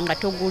bwemuguyita nga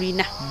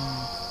togulina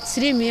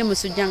siriimu ye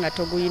musujja nga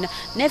togulina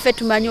naye ffe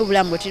tumanyi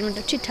obulamu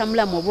tuyita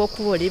mulamu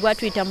obw'okuboolebwa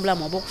tuyita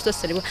mulamu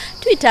obw'okusosolebwa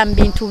tuyita mu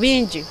bintu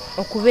bingi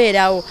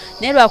okubeerawo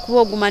naye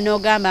lwakuba oguma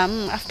n'ogamba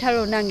after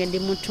all nange ndi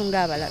muntu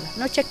ng'abalala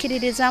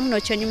n'okyekkiririzaamu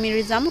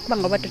n'okyenyumirizaamu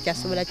kubanga oba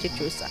tokyasobola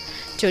kyekyusa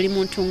ti oli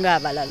muntu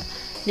ng'abalala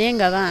naye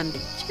nga bambi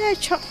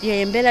kyekyo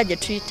yembeera gye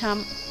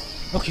tuyitamu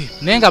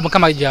naye nga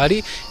mukama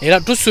gyali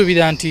era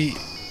tusuubira nti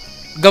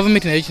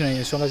gavumenti nayo kino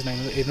ensonga zino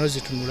erino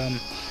zitunulamu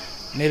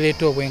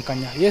neleeta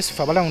obwenkanya yes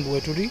fe abalamu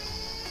wetuli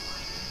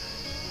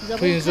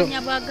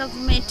obwenkanya bwa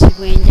gavumenti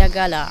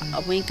bwenjagala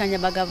obwenkanya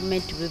bwa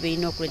gavumenti bwe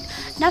birina okuleta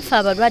naffe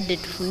abalwadde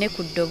tufune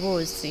ku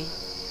ddoboozi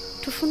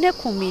tufune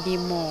ku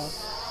mirimu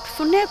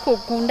tufune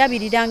ku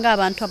ndabirira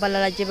ng'abantu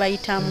abalala gye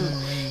bayitamu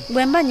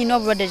bwe mba nyina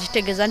obulwadde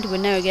kitegeeza nti bwe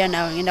nayogera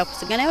naawe ngenda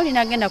kusiga naye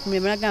olina agenda ku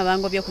mirimu nagamba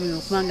bangobye ku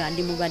mirimu kubanga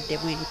ndi mulwadde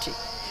bwenti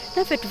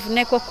naffe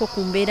tufunekoko ku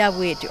mbeera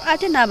bwetyo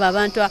ate n'abo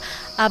abantu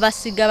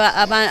abasiga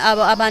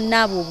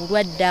abannaabo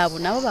obulwadde abo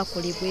nabo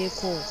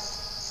bakolebweko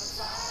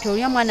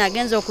oli omwana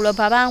agenza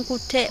okulopa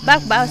bankutte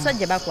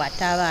basajja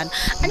bakwata abaana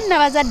ate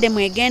n'abazadde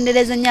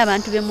mwegendereze nnyo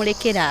abantu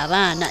bemulekera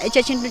abaana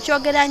ekyo kintu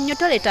kyogera nnyo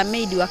toleeta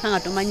maidi waka nga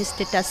tomanyi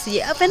sitetasi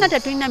ye ffenna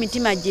tetulina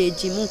mitima gye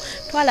gimu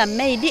twala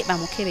maidi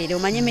bamukebere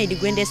omanye maidi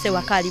gwendeese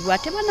waka alibwa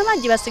ate baana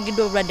bangi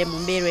basigidde obulwadde mu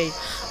mbeera eyo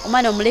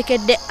omwana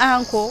omulekedde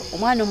anko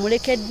omwana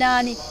omulekedde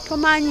ani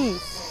tomanyi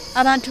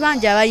abantu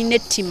bangi abalina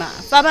ettima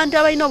fe abantu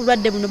abalina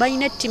obulwadde buno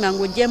balina ettima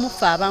ng'ogyemu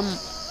ffe abamu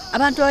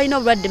abantu abalina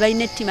obulwadde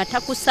balina ettima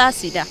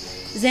takusaasira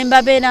ze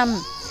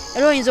mbabeeramu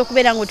era oyinza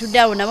okubeera ng'otudde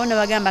awo nabo ne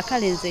bagamba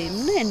kale nze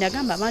naye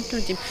nagamba abantu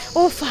nti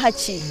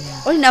ofaaki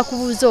olina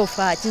kubuuza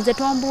ofaaki nze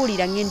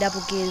tombuulira ngenda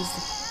bugenzi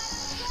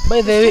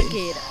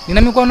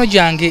nina mikwano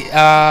gyange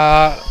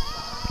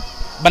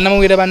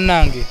bannamawulire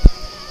bannange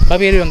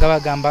babeereyo nga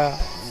bagamba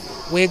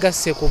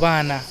weegasse ku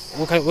baana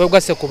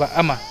weegasse ku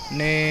Hamah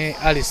ne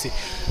Alice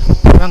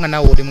kubanga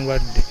naawe oli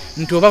mulwadde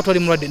nti oba toli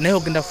mulwadde naye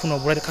ogenda kufuna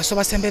obulwadde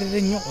kasoba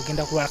semberere nnyo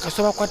ogenda kulwala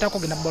kasoba kwatako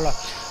ogenda bola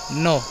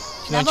no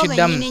kino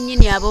kiddamu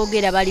nyinyi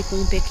aboogera bali ku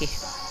mpeke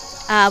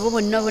abo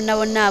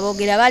bonna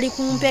aboogera bali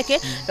ku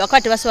mpeke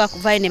lwakati basobola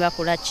kuvaayo ne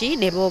bakola ki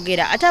ne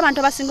boogera ate abantu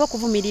abasinga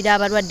okuvumirira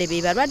abalwadde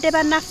be balwadde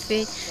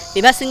bannaffe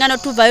be basinga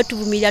n'otuvaayo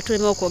tuvumirira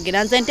tuleme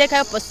okwogera nze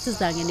nteekayo positi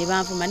zange ne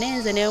banvuma naye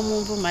nze neyo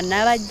munvuma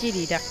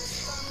nabajjirira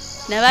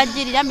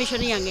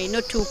mission yange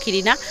ino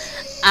tuukirira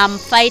I'm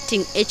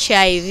fighting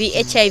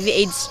HIV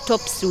AIDS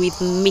stops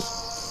with me.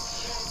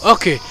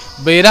 Okay,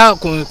 beera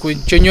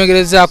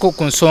kunyongerezaako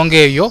ku nsonga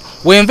eyo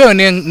wenveyo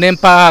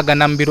nempaaga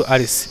Namubiru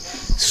Alice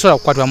sisobola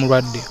kukwatibwa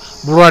mulwadde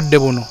bulwadde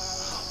buno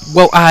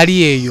gwe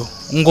ali eyo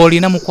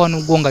ng'olina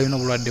mukwano gwo nga yina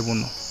obulwadde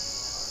buno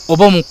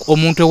oba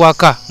omuntu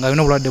ewaka nga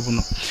yina obulwadde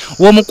buno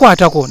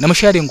w'omukwatako ne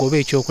musharinga oba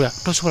ekyokulya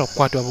tosobola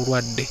kukwatibwa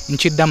bulwadde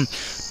nkiddamu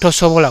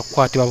tosobola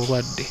kukwatibwa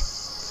bulwadde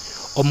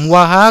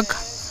omuwahaaga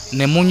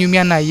ne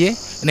munyumya naye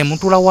ne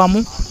mutula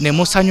wamu ne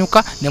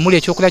musanyuka ne muli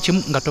ekyokulya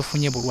kimu nga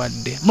tofunye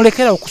bulwadde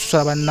mulekera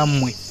okususula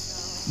bannammwe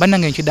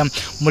bannange nkiddamu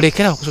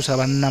mulekera okususula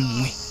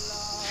bannammwe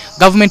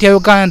gavumenti ya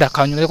Uganda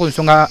kanyumireko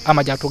nsonga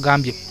Hamah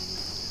atugambye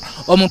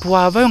omuntu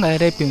wavayo nga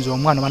yarepinze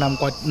omwana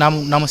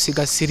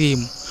namusiga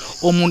siriimu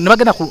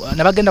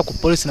ne bagenda ku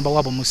polisi ne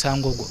bawaaba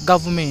omusango ogwo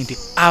gavumenti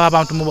abo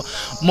abantu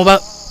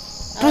muba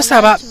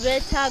tusaba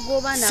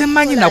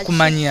simanyi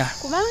nakumanya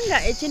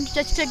kubanga ekintu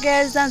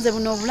kyekitegeeza nze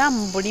buno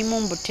obulamu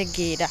bulimu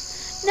mbutegeera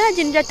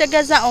naje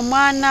njategeeza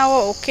omwana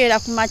wo okeera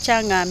ku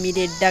macanga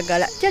amire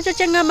eddagala kyekyo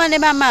kyengamba ne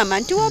bamaama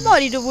nti woba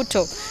oli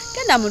lubuto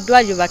genda mu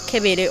ddwaliro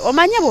bakkebere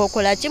omanye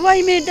bw'okola ki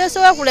bw'oyimiridde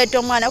osobola kuleeta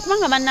omwana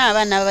kubanga banna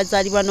abaana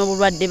abazaalibwa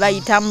n'obulwadde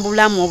bayita mu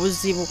bulamu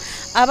obuzibu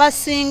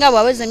abasinga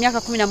bwaweza emyaka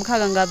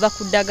 16 ng'ava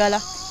ku ddagala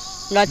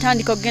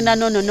ng'atandika okugenda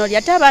n'oli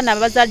ate abaana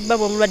abazaalibwa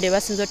b'omulwadde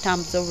basinza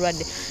otambuza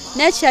obulwadde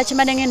n'ekira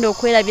kimale ngenda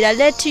okwerabira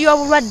leeti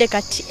y'obulwadde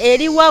kati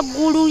eri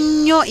waggulu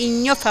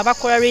nnyo ffe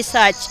abakola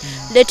research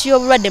leeti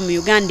y'obulwadde mu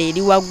Uganda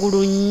eri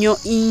waggulu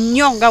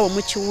nnyo nga bwe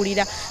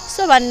mukiwulira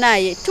so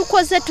bannaye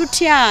tukoze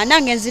tutya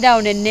nange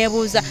nzirawo ne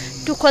neebuuza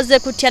tukoze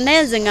kutya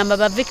naye nze ngamba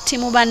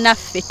bavictimu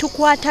bannaffe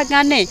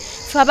tukwatagane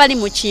ffe abali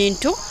mu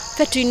kintu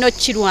ffe tulina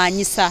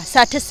okukirwanyisa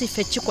saate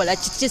siffe kikola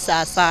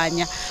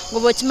kikisaasaanya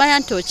ngoba okimanya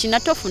nti okina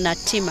tofuna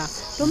ttima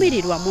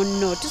lumirirwa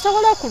munno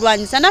tusobola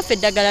okulwanyisa naffe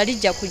eddagala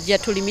lijja kujja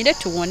tulimire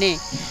tuwone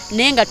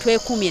naye nga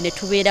twekuumye ne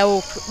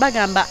tubeerawo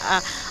bagamba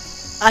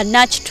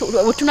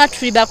otuna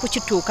tuliba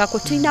kukituukako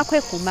tulina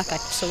kwekuuma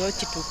kati tusobole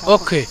okituukako.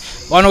 Okay,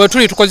 wano we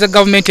tuli tukoze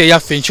gavumenti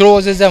eyaffe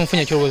nkirowoozezza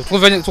mufunye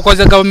ekirowoozo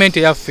tukoze gavumenti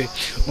eyaffe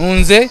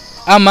nze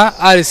Hamah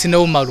Alice ne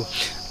Umaru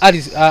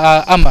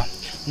Hamah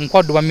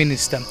nkwado wa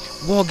minisita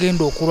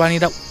gwogenda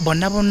okulwanira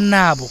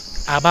bonna abo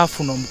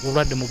abafuna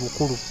obulwadde mu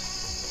bukulu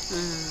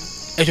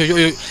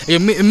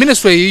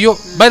ministry yiyo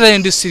by the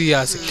end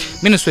serious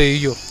ministry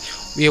yiyo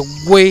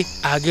yegwe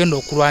agenda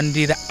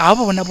okulwanirira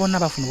abo bonna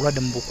bafuna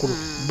obulwadde mu bukulu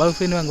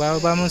bafene wange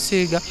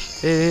bamusiga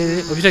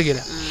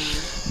obitegera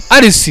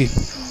Alice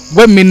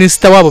gwe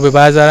minister wabo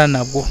bebazaala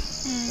nabwo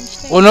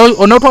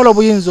onotwala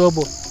obuyinza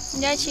obwo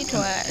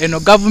eno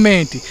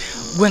government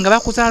gwe nga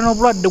bakuzaala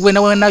n'obulwadde gwe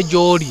nawena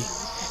gy'oli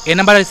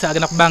enamba Alice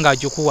agenda kubanga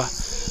ajokuwa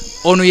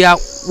ono ya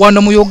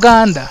wano mu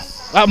Uganda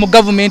mu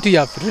government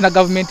yaffe tulina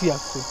government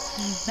yaffe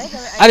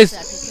Alice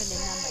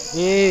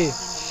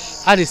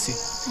Alice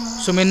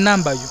some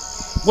enamba yo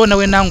bona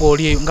we nango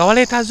oli nga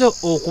waleetazo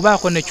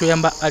okubaako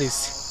nekyoyamba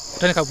Alice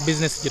kutandika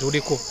business gye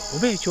tuliko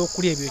oba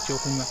ekyokulya ebyo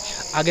ekyokunywa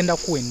agenda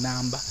kuwa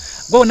enamba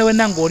gwe we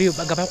nango oli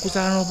bagaba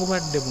kuzaala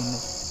n'obulwadde buno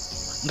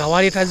nga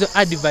waleetazo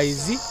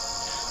advice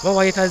ba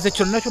waleetazo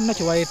kyonna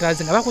kye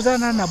waleetazo nga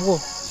bakuzaala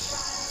nabwo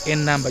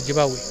enamba gye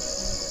bawe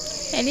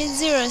eri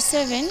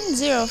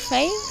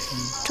 0705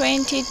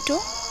 22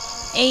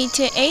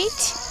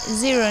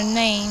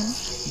 8809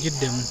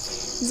 jiddemu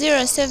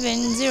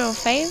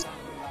 0705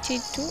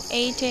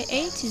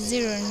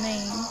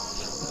 228809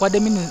 kwadde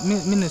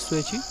ministry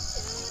eki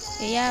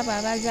eyabo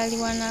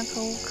abazaalibwa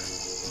n'akawuka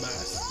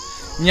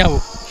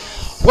nyabo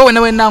wewe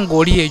nawe nango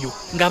oli eyo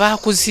nga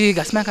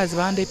bakusiiga simanga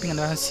zibandepinga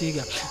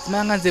nabansiiga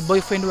simanga nze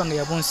boyfriend wange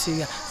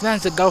yabunsiiga simanga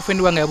nze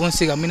girlfriend wange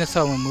yabunsiiga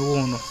minister wa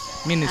mwiwuno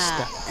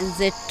minister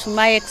nze to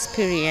my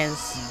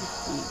experience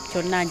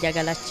kyonna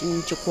njagala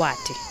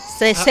nkikwate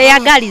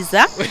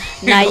seyagaliza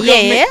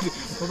naye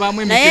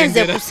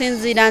nze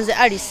kusinziira nze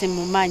Alice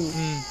mumanyi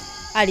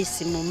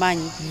Alice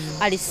mumanyi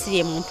Alice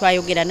ye muntu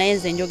ayogera naye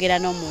nze njogera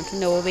n'omuntu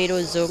newobeera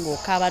ozongo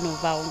okaaba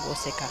novaawo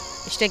ng'oseka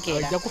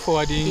ekitegeera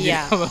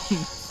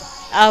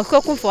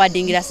ko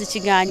kunforwardingira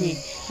sikiganye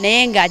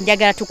naye nga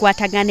njagala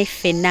tukwatagane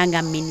ffenna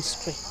nga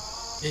ministry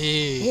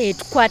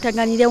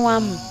tukwataganire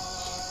wamu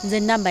nze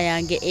namba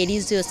yange eri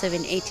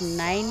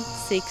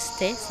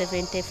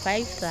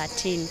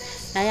 0789607513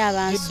 naye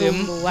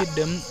abansumbuwa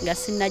nga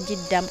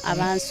sinagiddamu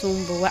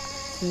abansumbuwa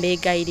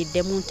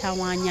mbeegayiridde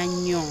muntawaanya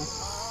nnyo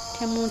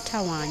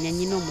temuntawaanya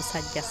nyina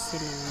omusajja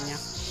sinoonya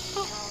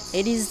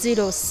eri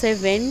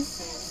 07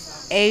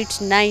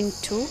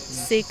 0892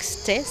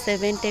 60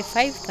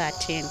 75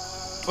 13.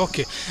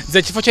 Okay,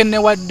 nze kifo kye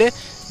newadde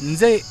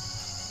nze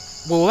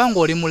bw'oba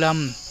ng'oli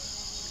mulamu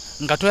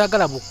nga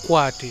toyagala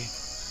bukwate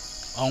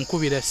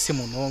onkubira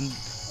essimu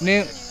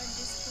ne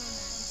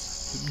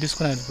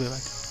disconnect bwe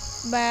bati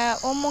ba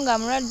omunga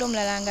mulwadde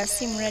omulala nga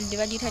si mulwadde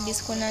bagiyita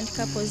disconnect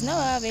couples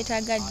nabo baba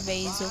beetaaga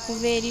advice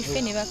okuva eri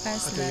ffe ne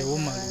bakansila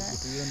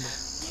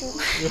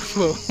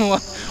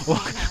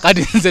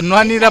kati nze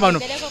nwanirira bano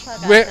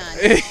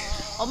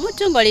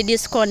omuntu ng'oli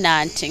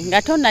disconnect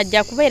nga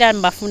tonajja kubeera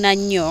mbafuna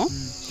nnyo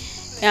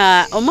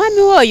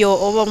omwami oyo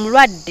oba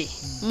omulwadde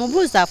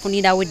mubuuza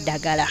afunirawo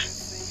eddagala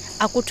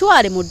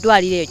akutwale mu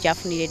ddwaliro eyo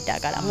kyafunira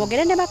eddagala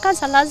mwogere ne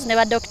bakansalas ne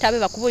badokita be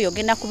bakuba oyo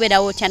ogenda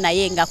kubeerawo otya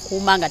naye nga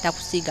kuuma nga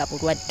takusiiga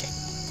bulwadde.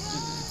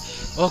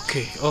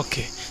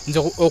 Okay nze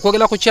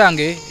okwogera ku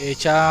kyange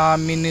ekya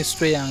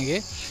ministry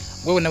yange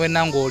gwe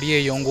wenna ng'oli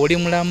eyo ng'oli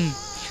mulamu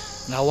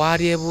nga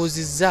waali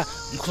ebuuzizza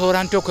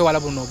nkusobola nti okwewala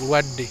buno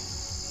obulwadde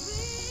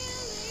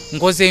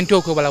nkoze nti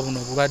okwewala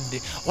buno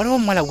obulwadde waliwo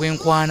omuwala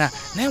gwenkwana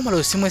naye omuwala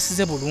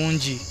osimwesize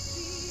bulungi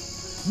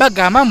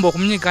bagamba mbu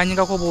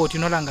okumunyiikanyingako bwoti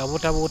nola nga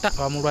bootaboota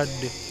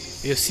abamulwadde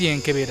eyo si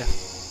yenkebera.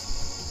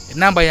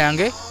 Enamba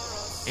yange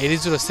eri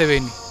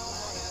 07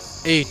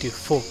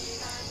 84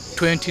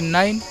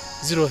 29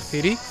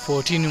 03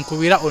 14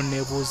 nkubira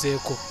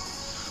onneebuuzeeko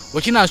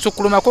wekinansi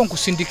okulumako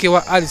nkusindike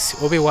wa Alice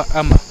oba ewa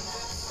Hamah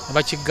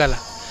abakiggala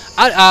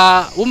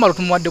wumala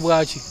tumuwadde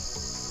bwaki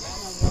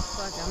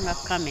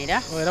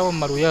kamera era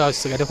wumala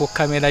uyasigade ku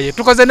kamera ye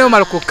tukoze ne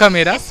wumala ku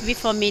kamera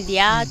SB4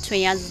 MEDIA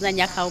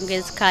tweyanzizanya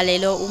kawungezi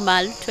kalelo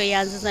umal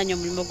tweyanzizanya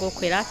omulimu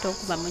gw'okwera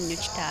tokubamu nnyo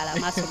kitaala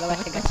amaaso gaba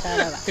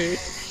tegakyalaba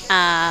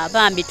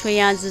bambi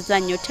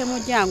tweyanzizanya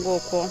temujjanga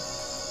okwo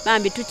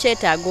bambi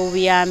tukyetaaga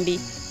obuyambi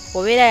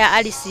obeera ya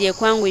Alice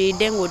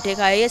yekwanguyidde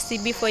ng'oteekayo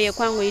SB4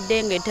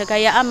 yekwanguyidde ng'eteeka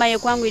ya Hamah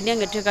yekwanguyidde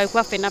ng'eteeka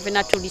kwa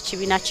ffenna tuli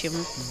kibiina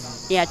kimu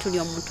ya tuli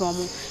omuntu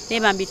omu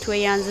naye bambi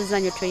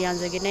tweyanzizanyo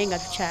tweyanzege naye nga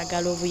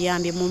tukyayagala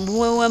obuyambi mu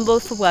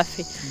buwembofu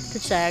bwaffe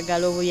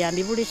tukyayagala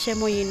obuyambi buli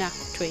kyemuyina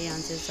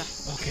tweyanziza.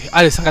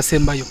 Alice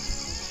akasembayo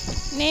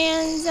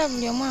neyanziza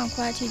buli omu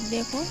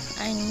ankwatiddeko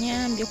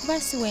anyambye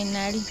kuba si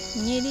wenali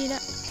nyirira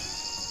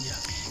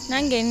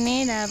nange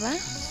neeraba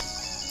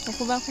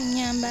okuba ku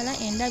nyambala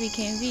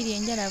endabika enviiri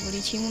enjala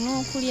buli kimu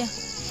n'okulya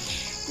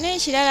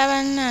n'ekirala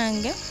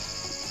bannange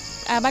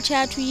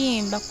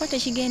abakyatuyimba kuba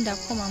tekigenda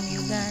kukoma mu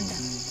Uganda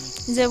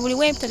nze buli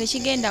wempita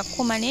tekigenda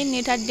kukoma naye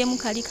neetaddemu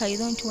kali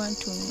kayiro nti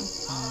wantunno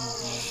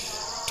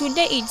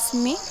today it's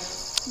me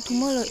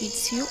tomorrow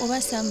it's you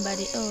oba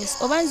somebody else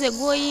oba nze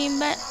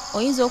gwoyimba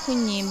oyinza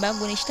okunyimba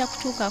gwe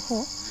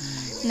nekitakutuukako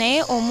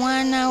naye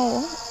omwana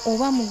wo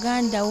oba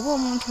muganda oba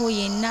omuntu wo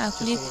yenna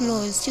akuli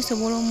close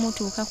kisobola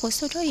omutuukako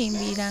so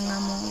toyimbiriranga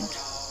muntu.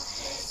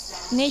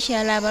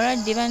 N'ekirala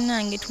abalwadde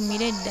bannange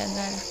tumire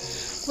eddagala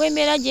kuba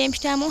embeera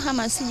gyempitamu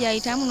Hamah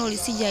sijayitamu n'oli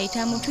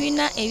sijayitamu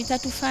tulina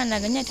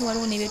ebitatufaanaganya ate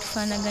waliwo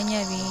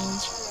n'ebyetufaanaganya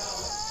bingi.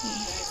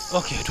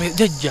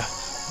 Jajja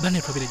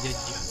bane twabire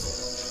jajja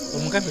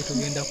omugambe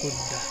tugenda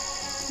kudda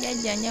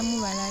jajja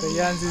nyamubalabi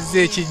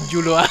yanzize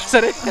ekijjulo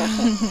asale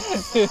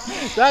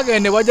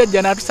twagende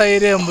wajajja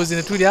n'atusayira embuzi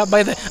ne tulya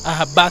by the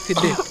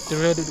birthday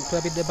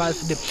twabidde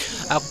birthday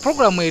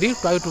program eri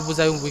twali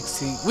tubuzayo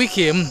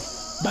wiki emu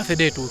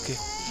birthday tuuke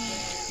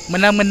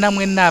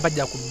mwenna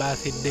abajja ku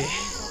birthday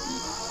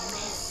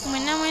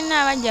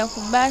mwenna abajja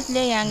ku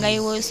birthday yange I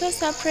was so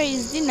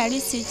surprised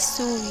nali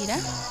sikisuubira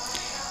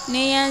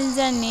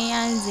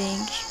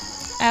neyanzenge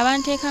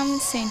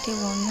abanteekamu ssente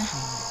bonna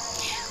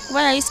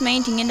kuba nali simanyi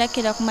nti ngenda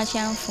kukera ku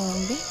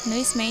makyanfumbe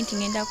nali simanyi nti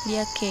ngenda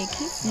kulya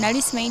keeki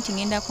nali simanyi nti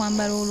ngenda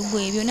kwambala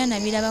olugoye byonna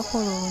nabirabako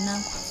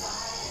olunaku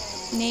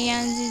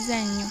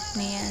neyanziza nnyo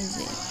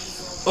neyanze.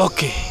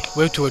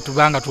 Wetu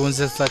tubanga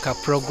tuwunzesa ka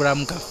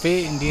program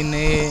kaffe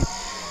ndine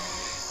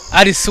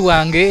Alice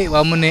wange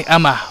wamu ne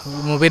Hamah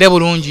mubeere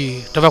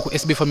bulungi tova ku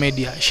SB4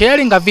 MEDIA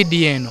sharinga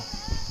video eno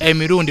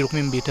emirundi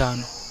 15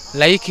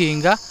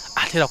 likinga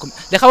atera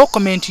lekawo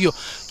comment yo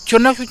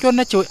kyonna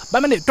kye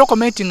bamene to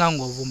commentinga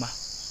ng'ovuma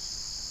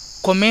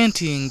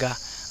commentinga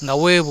nga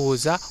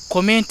weebuuza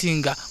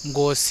commentinga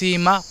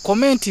ng'osiima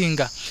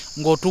commentinga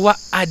ng'otuwa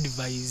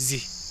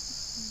advice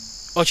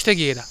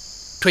okitegeera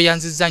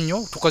tweyanziza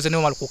nnyo tukoze ne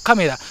wamala ku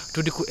kamera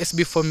tuli ku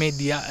SB4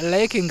 MEDIA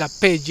likinga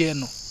page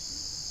eno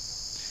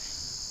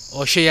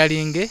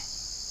osharinge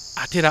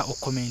atera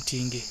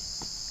okomentinge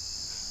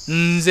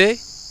nze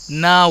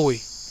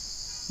naawe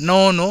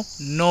nono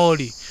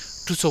noli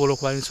tusobola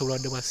okubalisa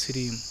obulwadde bwa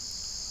siriimu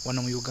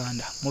wano mu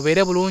Uganda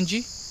mubeere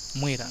bulungi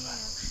mweraba.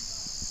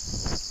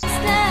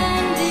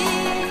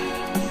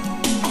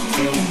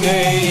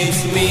 Today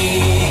it's me,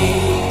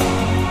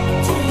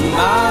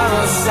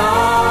 tomorrow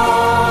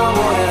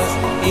someone else.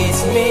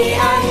 It's me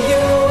and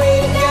you, we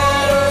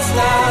gotta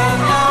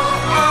stand up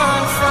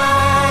and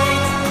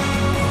fight.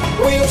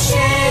 We'll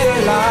share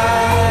a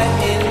light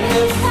in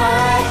the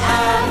fight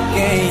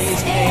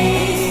against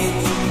hate.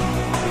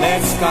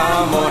 Let's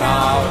come on.